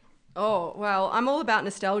 Oh well, I'm all about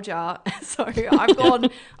nostalgia, so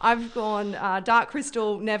I've gone Dark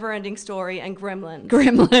Crystal, Neverending Story, and Gremlins.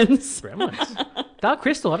 Gremlins. Gremlins. Dark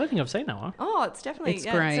Crystal. I don't think I've seen that one. Oh, it's definitely It's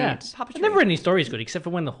great. Yeah. puppetry. Never Ending Story is good, except for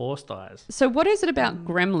when the horse dies. So what is it about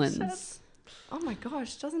Gremlins? Oh my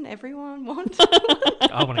gosh, doesn't everyone want?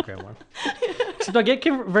 I want a gremlin. So I get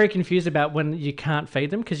very confused about when you can't feed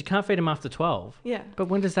them because you can't feed them after 12. Yeah. But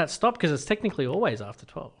when does that stop? Because it's technically always after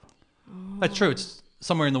 12. That's true. It's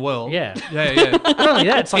somewhere in the world. Yeah. Yeah. Not only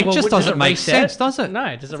that, it's like, It well, just does doesn't it make reset? sense, does it?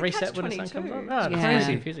 No, does it a reset when the sun comes catch-22. on? Oh, it's Yeah.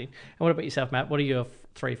 crazy confusing. And what about yourself, Matt? What are your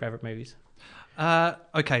 3 favourite movies?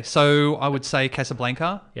 Okay, so I would say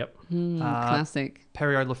Casablanca, Yep. Classic.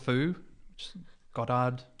 Perrier Le Fou, which is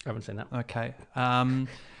Goddard. I haven't seen that. Okay. And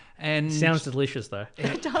Sounds delicious, though.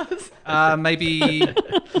 It does.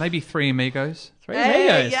 maybe Three Amigos. Three Hey,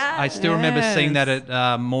 Amigos. yeah. I still remember seeing that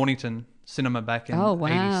at Mornington Cinema back in Oh,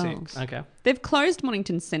 wow. 86. Okay. They've closed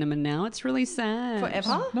Mornington Cinema now. It's really sad.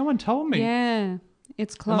 Forever? No one told me. Yeah.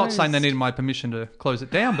 It's I'm closed. not saying they needed my permission to close it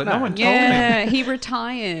down, but no one told me. Yeah, he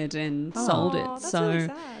retired and sold it. that's So really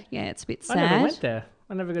sad. yeah, it's a bit I never went sad. there.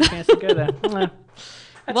 I never got a chance to go there. No.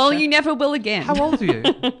 Well, you never will again. How old are you?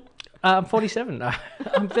 I'm 47.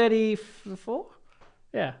 I'm 34.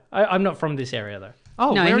 Yeah. I'm not from this area, though.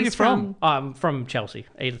 Oh, No, where are he's you from? I'm from Chelsea,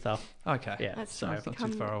 Edithville. Okay. Yeah. That's So nice. Not too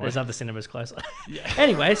far away. there's other cinemas closer.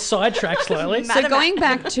 Anyway, sidetrack slowly. So going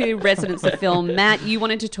back to Residents of Film, Matt, you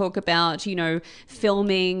wanted to talk about,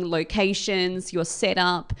 filming, locations, your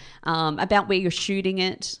setup, about where you're shooting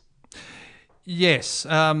it. Yes.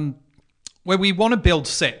 Where we want to build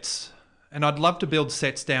sets, and I'd love to build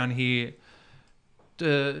sets down here,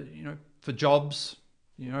 for jobs.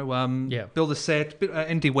 Build a set,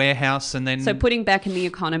 empty warehouse, and then So putting back in the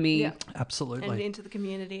economy. Yeah. absolutely And into the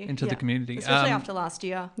community. Into the community. Especially after last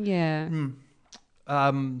year. Yeah.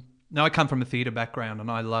 Now I come from a theatre background, and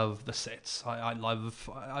I love the sets.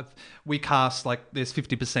 We cast there's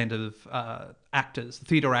 50% of actors,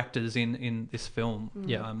 theatre actors in this film.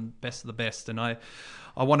 Yeah. Best of the best, and I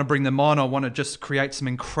want to bring them on. I want to just create some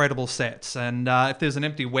incredible sets. And if there's an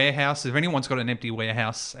empty warehouse, if anyone's got an empty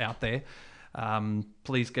warehouse out there,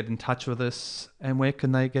 please get in touch with us. And where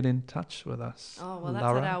can they get in touch with us? Oh, well, that's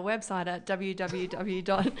Lara? at our website at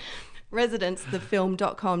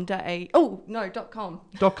www.residencethefilm.com.au. Oh, no, .com.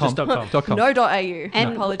 .com. Just .com. .com. No .au.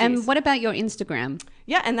 And, Apologies. and what about your Instagram?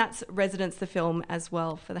 Yeah, and that's Residence the Film as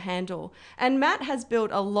well for the handle. And Matt has built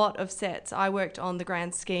a lot of sets. I worked on The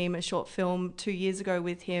Grand Scheme, a short film 2 years ago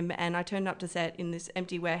with him, and I turned up to set in this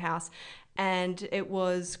empty warehouse, and it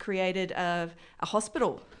was created a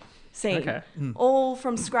hospital scene, Okay. all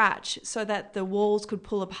from scratch, so that the walls could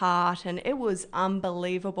pull apart, and it was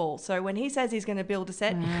unbelievable. So when he says he's going to build a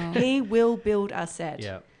set, he will build a set.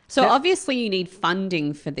 Yeah. So obviously you need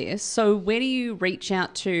funding for this. So where do you reach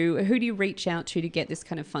out to? Who do you reach out to get this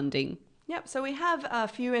kind of funding? Yep, so we have a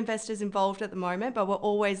few investors involved at the moment, but we're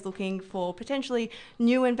always looking for potentially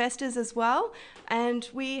new investors as well. And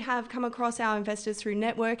we have come across our investors through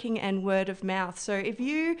networking and word of mouth. So if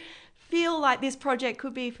you feel like this project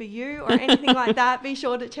could be for you or anything like that, be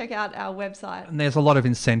sure to check out our website. And there's a lot of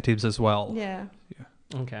incentives as well. Yeah.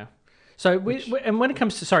 Okay. So, and when it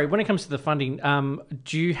comes to the funding,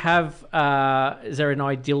 do you have is there an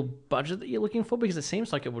ideal budget that you're looking for? Because it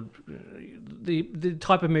seems like it would the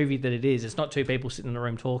type of movie that it is. It's not two people sitting in a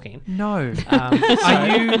room talking. No. Are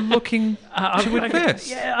you looking to invest?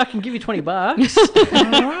 Yeah, I can give you $20. All I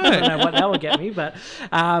don't right. know what that will get me, but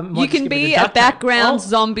You can be a background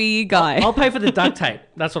zombie guy. I'll pay for the duct tape.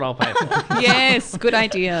 That's what I'll pay for. Yes, good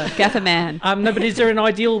idea. Gaffer man. No, but is there an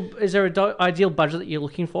ideal budget that you're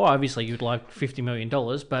looking for? Obviously, you'd like $50 million,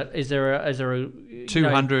 but is there a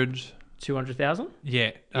 200. 200,000?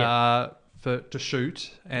 Yeah. Yeah. To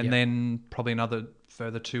shoot, and Yeah. then probably another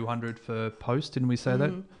further 200 for post. Didn't we say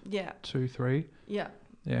that? Yeah. 2, 3. Yeah.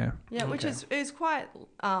 Yeah. Yeah, which Okay. is quite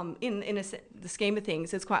in the scheme of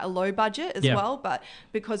things, it's quite a low budget as Yeah. well. But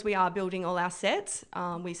because we are building all our sets,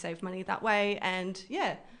 we save money that way. And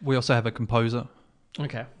yeah, We also have a composer.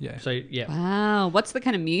 Okay. Yeah. So yeah. Wow. What's the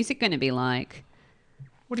kind of music going to be like?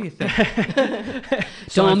 What do you think?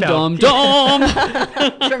 Dom, Seinfeld. dom,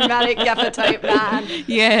 dom. Dramatic gaffer tape man.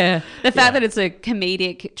 Yeah. The fact that it's a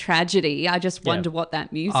comedic tragedy, I just wonder what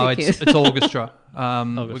that music Oh, is. it's orchestra.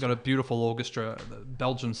 We've got a beautiful orchestra, the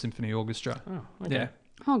Belgian Symphony Orchestra. Oh, okay. Yeah,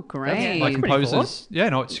 Oh, great. like pretty cool. composers. Yeah,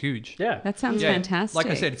 no, it's huge. Yeah. That sounds Yeah. fantastic. Like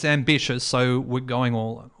I said, it's ambitious, so we're going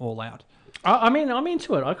all out. I mean, I'm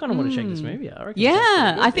into it. I kind of want to check this movie out. I reckon it sounds Yeah,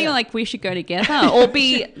 pretty good. I feel like we should go together or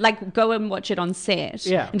be like go and watch it on set.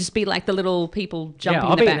 Yeah. And just be like the little people jumping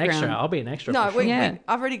I'll in the be an background. extra. I'll be an extra. No, for sure. Yeah.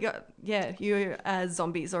 I've already got, you as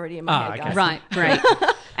zombies already in my Ah, head, okay. guys. Right, great.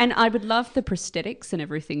 And I would love the prosthetics and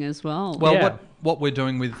everything as well. Well, Yeah. what we're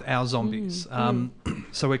doing with our zombies,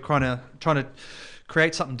 so we're trying to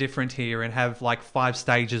create something different here and have like 5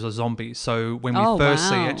 stages of zombies. So when we first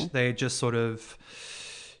see wow. it, they're just sort of,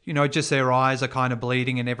 just their eyes are kind of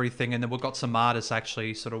bleeding and everything. And then we've got some artists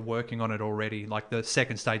actually sort of working on it already, like the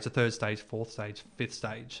 2nd stage, the 3rd stage, 4th stage, 5th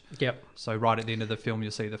stage. Yep. So right at the end of the film,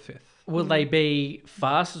 you'll see the 5th. Will they be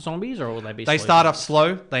fast zombies or will they be? They slow start off zombies?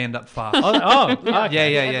 slow, they end up fast. Oh,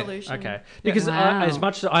 okay. Yeah. Evolution. Okay. Because Wow. as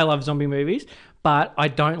much as I love zombie movies, but I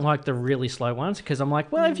don't like the really slow ones because I'm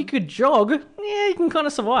like, well, if you could jog, yeah, you can kind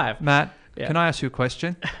of survive. Matt, Yeah. can I ask you a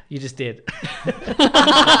question? You just did.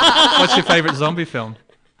 What's your favourite zombie film?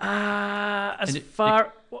 As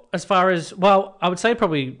far as well, I would say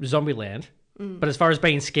probably Zombieland. But as far as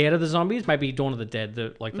being scared of the zombies, maybe Dawn of the Dead,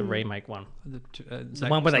 the remake one, the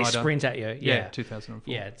Zack one where they Snyder. sprint at you. Yeah,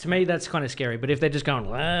 2004. Yeah, to me that's kind of scary. But if they're just going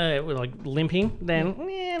like limping, then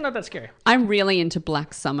not that scary. I'm really into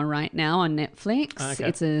Black Summer right now on Netflix. Okay.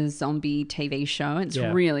 It's a zombie TV show. It's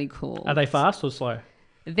Yeah. really cool. Are they fast or slow?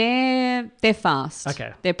 They're fast.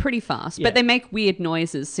 Okay. They're pretty fast, Yeah. but they make weird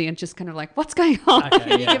noises, so you're just kind of like, what's going on? Okay,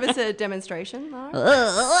 Can you yeah. give us a demonstration,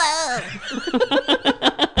 Lara?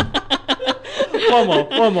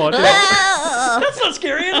 One more. That's not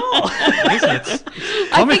scary at all.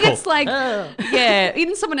 I think it's like, yeah,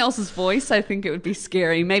 in someone else's voice, I think it would be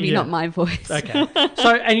scary. Maybe Yeah. not my voice. Okay.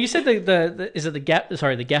 So, and you said the is it the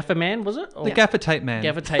Gaffer Man, was it? Or The Gaffer Tape Man.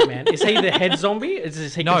 Gaffer Tape Man. Is he the head zombie?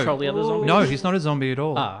 Does he control the other zombies? No, he's not a zombie at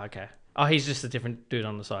all. Oh, okay. Oh, he's just a different dude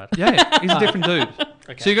on the side. Yeah, he's a different dude.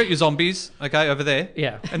 Okay. So you got your zombies, okay, over there.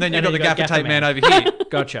 Yeah. And then you've got the Gaffer Tape Man over here.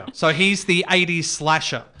 Gotcha. So he's the 80s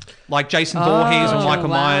slasher, like Jason Voorhees and Michael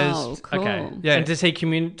Myers. Cool. Okay. Yeah. And does he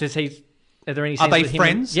Are there any? Are scenes they with him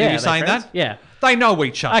friends? Yeah. Are you are they saying friends? that? Yeah. They know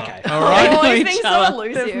each other. Okay. All right. Oh, he's each being so other.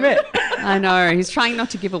 elusive. I know. He's trying not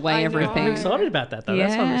to give away I know. everything. I'm excited about that though.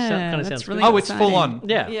 That's Yeah, kind of that's sounds really good. Oh, it's full on.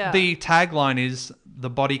 Yeah. Yeah. The tagline is "The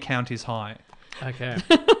body count is high." Okay.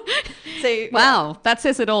 See, Wow, that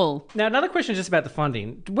says it all. Now, another question just about the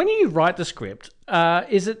funding. When you write the script, do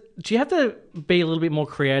you have to be a little bit more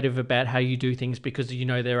creative about how you do things because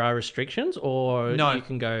there are restrictions, or No. you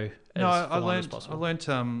can go as No, I full on as learned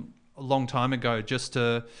possible? a long time ago just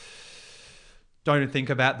to don't think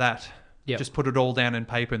about that. Yep. Just put it all down in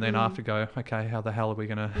paper and then after go, okay, how the hell are we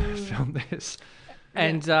going to film this?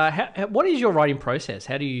 And what is your writing process?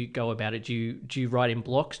 How do you go about it? Do you write in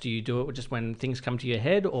blocks? Do you do it just when things come to your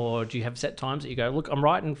head, or do you have set times that you go, look, I'm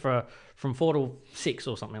writing from 4 to 6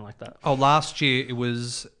 or something like that? Oh, last year it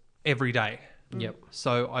was every day. Yep.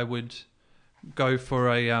 So I would go for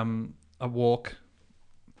a walk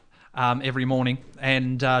every morning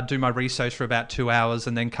and do my research for about 2 hours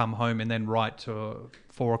and then come home and then write to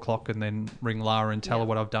 4 o'clock and then ring Lara and tell her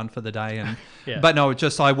what I've done for the day. And Yeah. But no,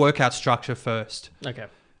 I work out structure first Okay.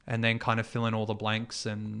 and then kind of fill in all the blanks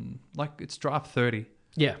and like it's draft 30.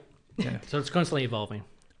 Yeah. Yeah. So it's constantly evolving.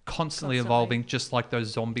 Constantly evolving, just like those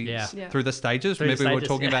zombies Yeah. through the stages. Through the Remember we were stages,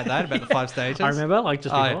 talking yeah. about that, about the 5 stages? I remember, like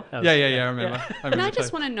just before. That was- Yeah, I remember. And I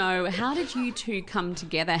just want to know, how did you two come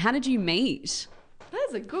together? How did you meet?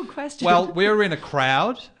 That's a good question. Well, we were in a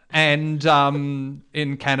crowd and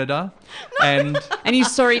in Canada and And you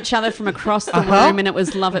saw each other from across the room and it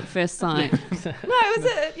was love at first sight. no, it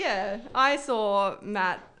was I saw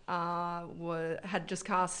Matt had just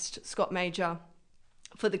cast Scott Major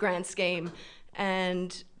for the grand scheme,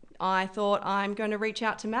 and I thought I'm going to reach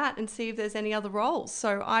out to Matt and see if there's any other roles.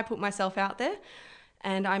 So I put myself out there,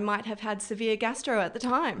 and I might have had severe gastro at the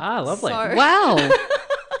time. Ah, lovely. So Wow.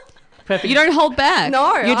 Perfect. You don't hold back.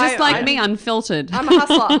 No, You're just like I- me, unfiltered. I'm a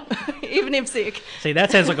hustler, even if sick. See,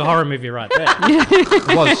 that sounds like a horror movie right there.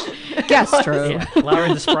 it was. Gastro. Yeah. Lara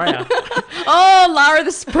in the sprayer. Oh, Lara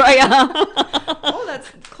the sprayer. Oh, that's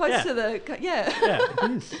close Yeah. to the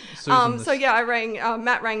Yeah. Susan, So yeah, I rang.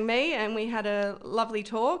 Matt rang me, and we had a lovely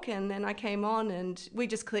talk. And then I came on, and we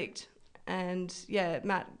just clicked. And yeah,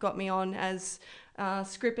 Matt got me on as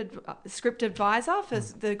script advisor for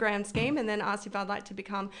the grand scheme, and then asked if I'd like to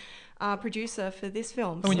become producer for this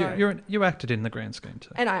film. I mean, you acted in the grand scheme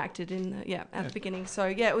too. And I acted in at the beginning. So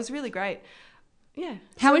yeah, it was really great. Yeah.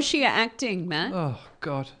 How is she at acting, Matt? Oh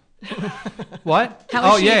God. What?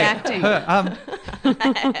 How is she acting? Her,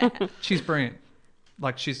 she's brilliant.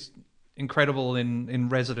 Like she's incredible in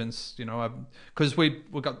residence. You know, because we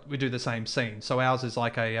do the same scene. So ours is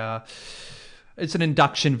like it's an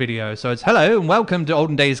induction video. So it's hello and welcome to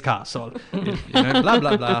Olden Days Castle. You know, blah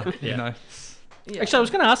blah blah. Yeah. You know. Yeah. Actually, I was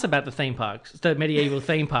going to ask about the theme parks, the medieval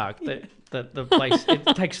theme park, the place. It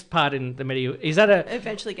takes part in the medieval. Is that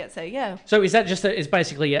eventually gets there? Yeah. So is that just it's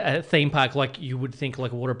basically a theme park like you would think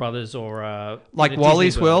like Warner Brothers or like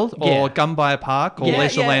Wally's World or Gumbaya Park or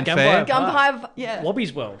Leisureland Fair? Gumbaya,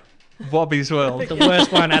 Wobby's World. Wobby's World. The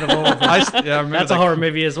worst one out of all of them. I remember That's a horror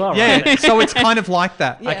movie as well, yeah, right? so it's kind of like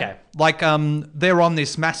that. Yeah. Okay. Like they're on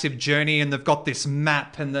this massive journey and they've got this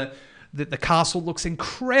map and the castle looks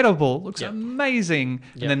incredible, looks amazing,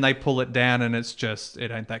 and then they pull it down and it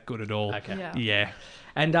ain't that good at all. Okay. Yeah.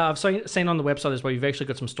 And I've seen on the website as well, you've actually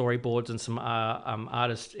got some storyboards and some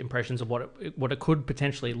artist impressions of what it could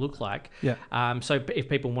potentially look like. Yeah. So if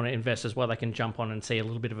people want to invest as well, they can jump on and see a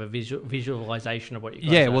little bit of a visualization of what you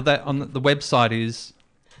guys Yeah, are. well, that on the website is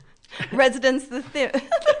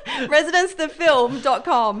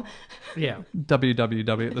residencethefilm.com. Yeah.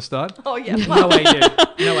 www at the start. Oh yeah. No way you.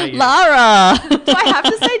 No way you. Lara. Do I have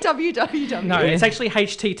to say www? No, it's actually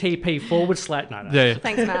http:/. No. Yeah.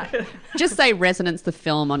 Thanks, Matt. Just say Resonance the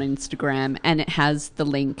Film on Instagram and it has the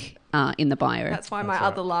link in the bio. That's why my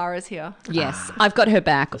other Lara's here. Yes, I've got her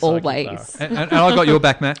back always. And I got your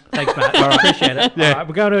back, Matt. Thanks, Matt. All right. Appreciate it. All right,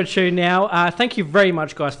 we're going to a tune now. Thank you very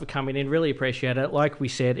much, guys, for coming in. Really appreciate it. Like we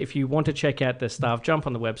said, if you want to check out the stuff, jump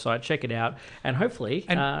on the website, check it out, and hopefully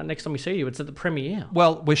next time we see you, it's at the premiere.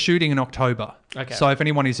 Well, we're shooting in October. Okay. So if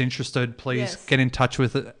anyone is interested, please get in touch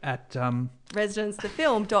with it at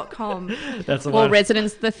residencethefilm.com. That's the Or one.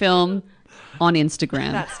 Residence the Film on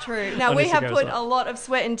Instagram. That's true. Now, On we have Instagram put as well. a lot of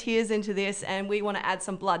sweat and tears into this, and we want to add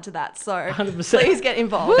some blood to that. So 100%. please get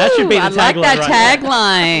involved. That should be the I like tagline that right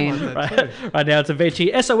tagline. Right now, it's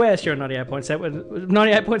Avicii SOS. You're on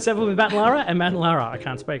 98.7 with Matt and Lara, and Matt and Lara. I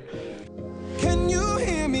can't speak. Can you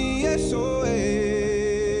hear me? SOS.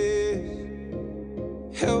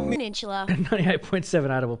 Help me. Peninsula. 98.7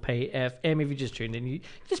 Audible PFM. If you just tuned in, you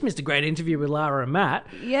just missed a great interview with Lara and Matt.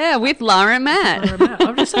 Yeah, with Lara and Matt.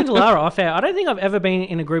 I'm just saying to Lara off air, I don't think I've ever been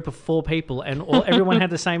in a group of 4 people and everyone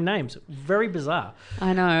had the same names. Very bizarre.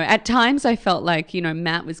 I know. At times I felt like,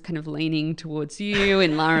 Matt was kind of leaning towards you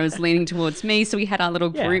and Lara was leaning towards me. So we had our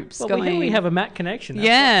little Yeah. groups well, going. we have a Matt connection. That's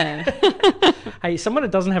Yeah. Hey, someone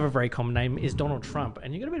that doesn't have a very common name is Donald Trump,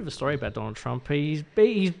 and you got a bit of a story about Donald Trump. He's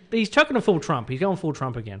chucking a full Trump. He's going full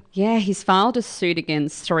Trump again. Yeah, he's filed a suit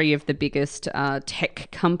against 3 of the biggest tech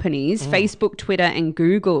companies, Facebook, Twitter, and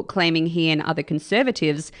Google, claiming he and other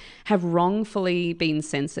conservatives have wrongfully been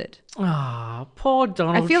censored. Ah, poor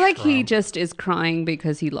Donald. I feel like he Trump. just is crying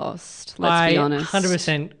because he lost. Let's be honest.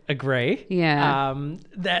 100% agree. Yeah.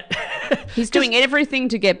 That He's doing everything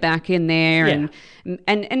to get back in there, Yeah.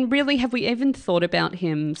 and really, have we even thought about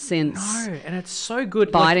him since no, and it's so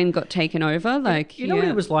good. Biden got taken over? Like, You know what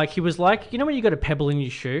it was like? He was like, you know when you got a pebble in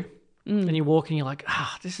your shoe and you walk and you're like,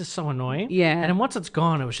 this is so annoying. Yeah. And then once it's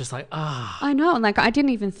gone, it was just like, I know, like I didn't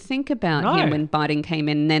even think about No. him when Biden came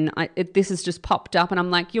in. And then this has just popped up, and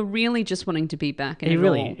I'm like, you're really just wanting to be back in he it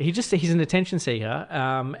really, all. he's an attention seeker.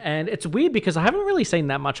 And it's weird because I haven't really seen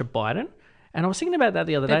that much of Biden. And I was thinking about that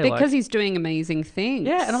the other But day. because he's doing amazing things.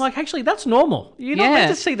 Yeah, and I'm like, actually, that's normal. You don't Yeah. get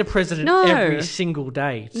to see the president No. every single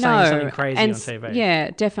day saying something crazy and on TV.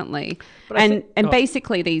 Yeah, definitely. But I think- and oh.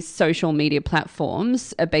 basically these social media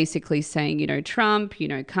platforms are basically saying, Trump,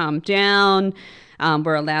 calm down.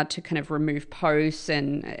 We're allowed to kind of remove posts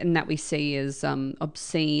and that we see as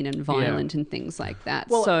obscene and violent and things like that.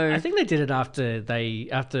 Well, so I think they did it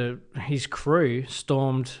after his crew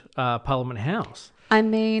stormed Parliament House. I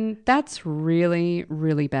mean, that's really,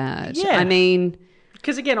 really bad. Yeah. I mean,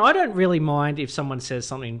 Because again, I don't really mind if someone says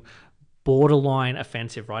something borderline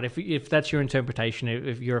offensive, right? If that's your interpretation,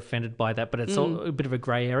 if you're offended by that, but it's a bit of a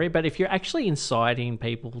grey area. But if you're actually inciting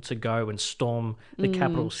people to go and storm the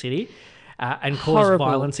capital city and cause Horrible.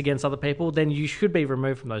 violence against other people, then you should be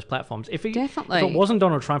removed from those platforms. Definitely. If it wasn't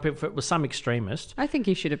Donald Trump, if it was some extremist. I think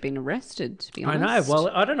he should have been arrested, to be I honest. know. Well,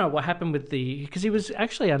 I don't know what happened with because he was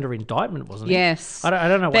actually under indictment, wasn't he? Yes. I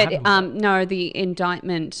don't know what But happened. With that. no, the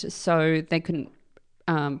indictment, so they couldn't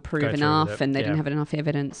prove through enough, with it, and they yeah. didn't have enough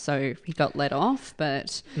evidence, so he got let off.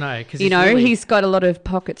 But No, because he's got a lot of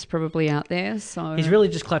pockets probably out there. So he's really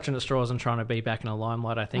just clutching at straws and trying to be back in the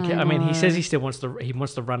limelight. I think. I mean, he says he still wants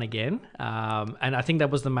to run again, and I think that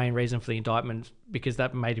was the main reason for the indictment, because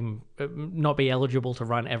that made him not be eligible to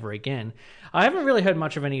run ever again. I haven't really heard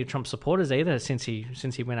much of any Trump supporters either since he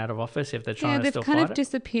went out of office. If they're trying to they've still kind fight of it.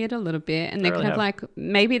 disappeared a little bit, and they're really kind of have. like,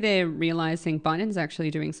 maybe they're realizing Biden's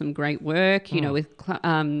actually doing some great work, you know, with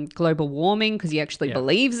global warming, because he actually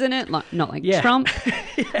believes in it, not like Trump.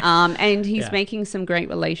 And he's making some great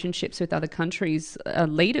relationships with other countles'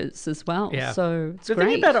 leaders as well. Yeah. So it's The great.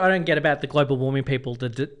 thing about it I don't get about the global warming people,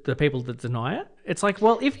 the people that deny it, it's like,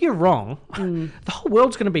 well, if you're wrong, the whole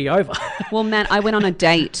world's going to be over. Well, Matt, I went on a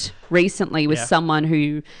date recently with Yeah. someone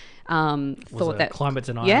who Was thought a that climate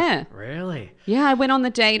denier. Yeah. Really? Yeah, I went on the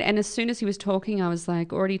date, and as soon as he was talking, I was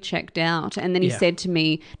like already checked out. And then he Yeah. said to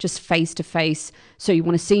me, just face to face, "So you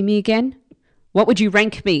want to see me again? What would you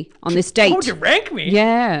rank me on this date?" Oh, would you rank me?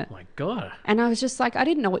 Yeah. Oh my God. And I was just like, I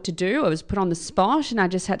didn't know what to do. I was put on the spot, and I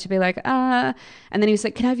just had to be like, And then he was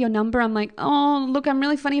like, "Can I have your number?" I'm like, "Oh, look, I'm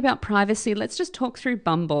really funny about privacy. Let's just talk through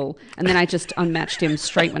Bumble." And then I just unmatched him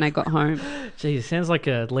straight when I got home. Geez, sounds like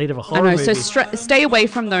a lead of a I horror know. movie. So stay away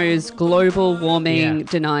from those global warming Yeah.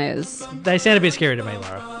 deniers. They sound a bit scary to me,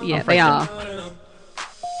 Laura. Yeah, I'm they freaked are. out.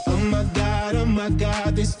 Oh my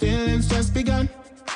God, this feeling's just begun.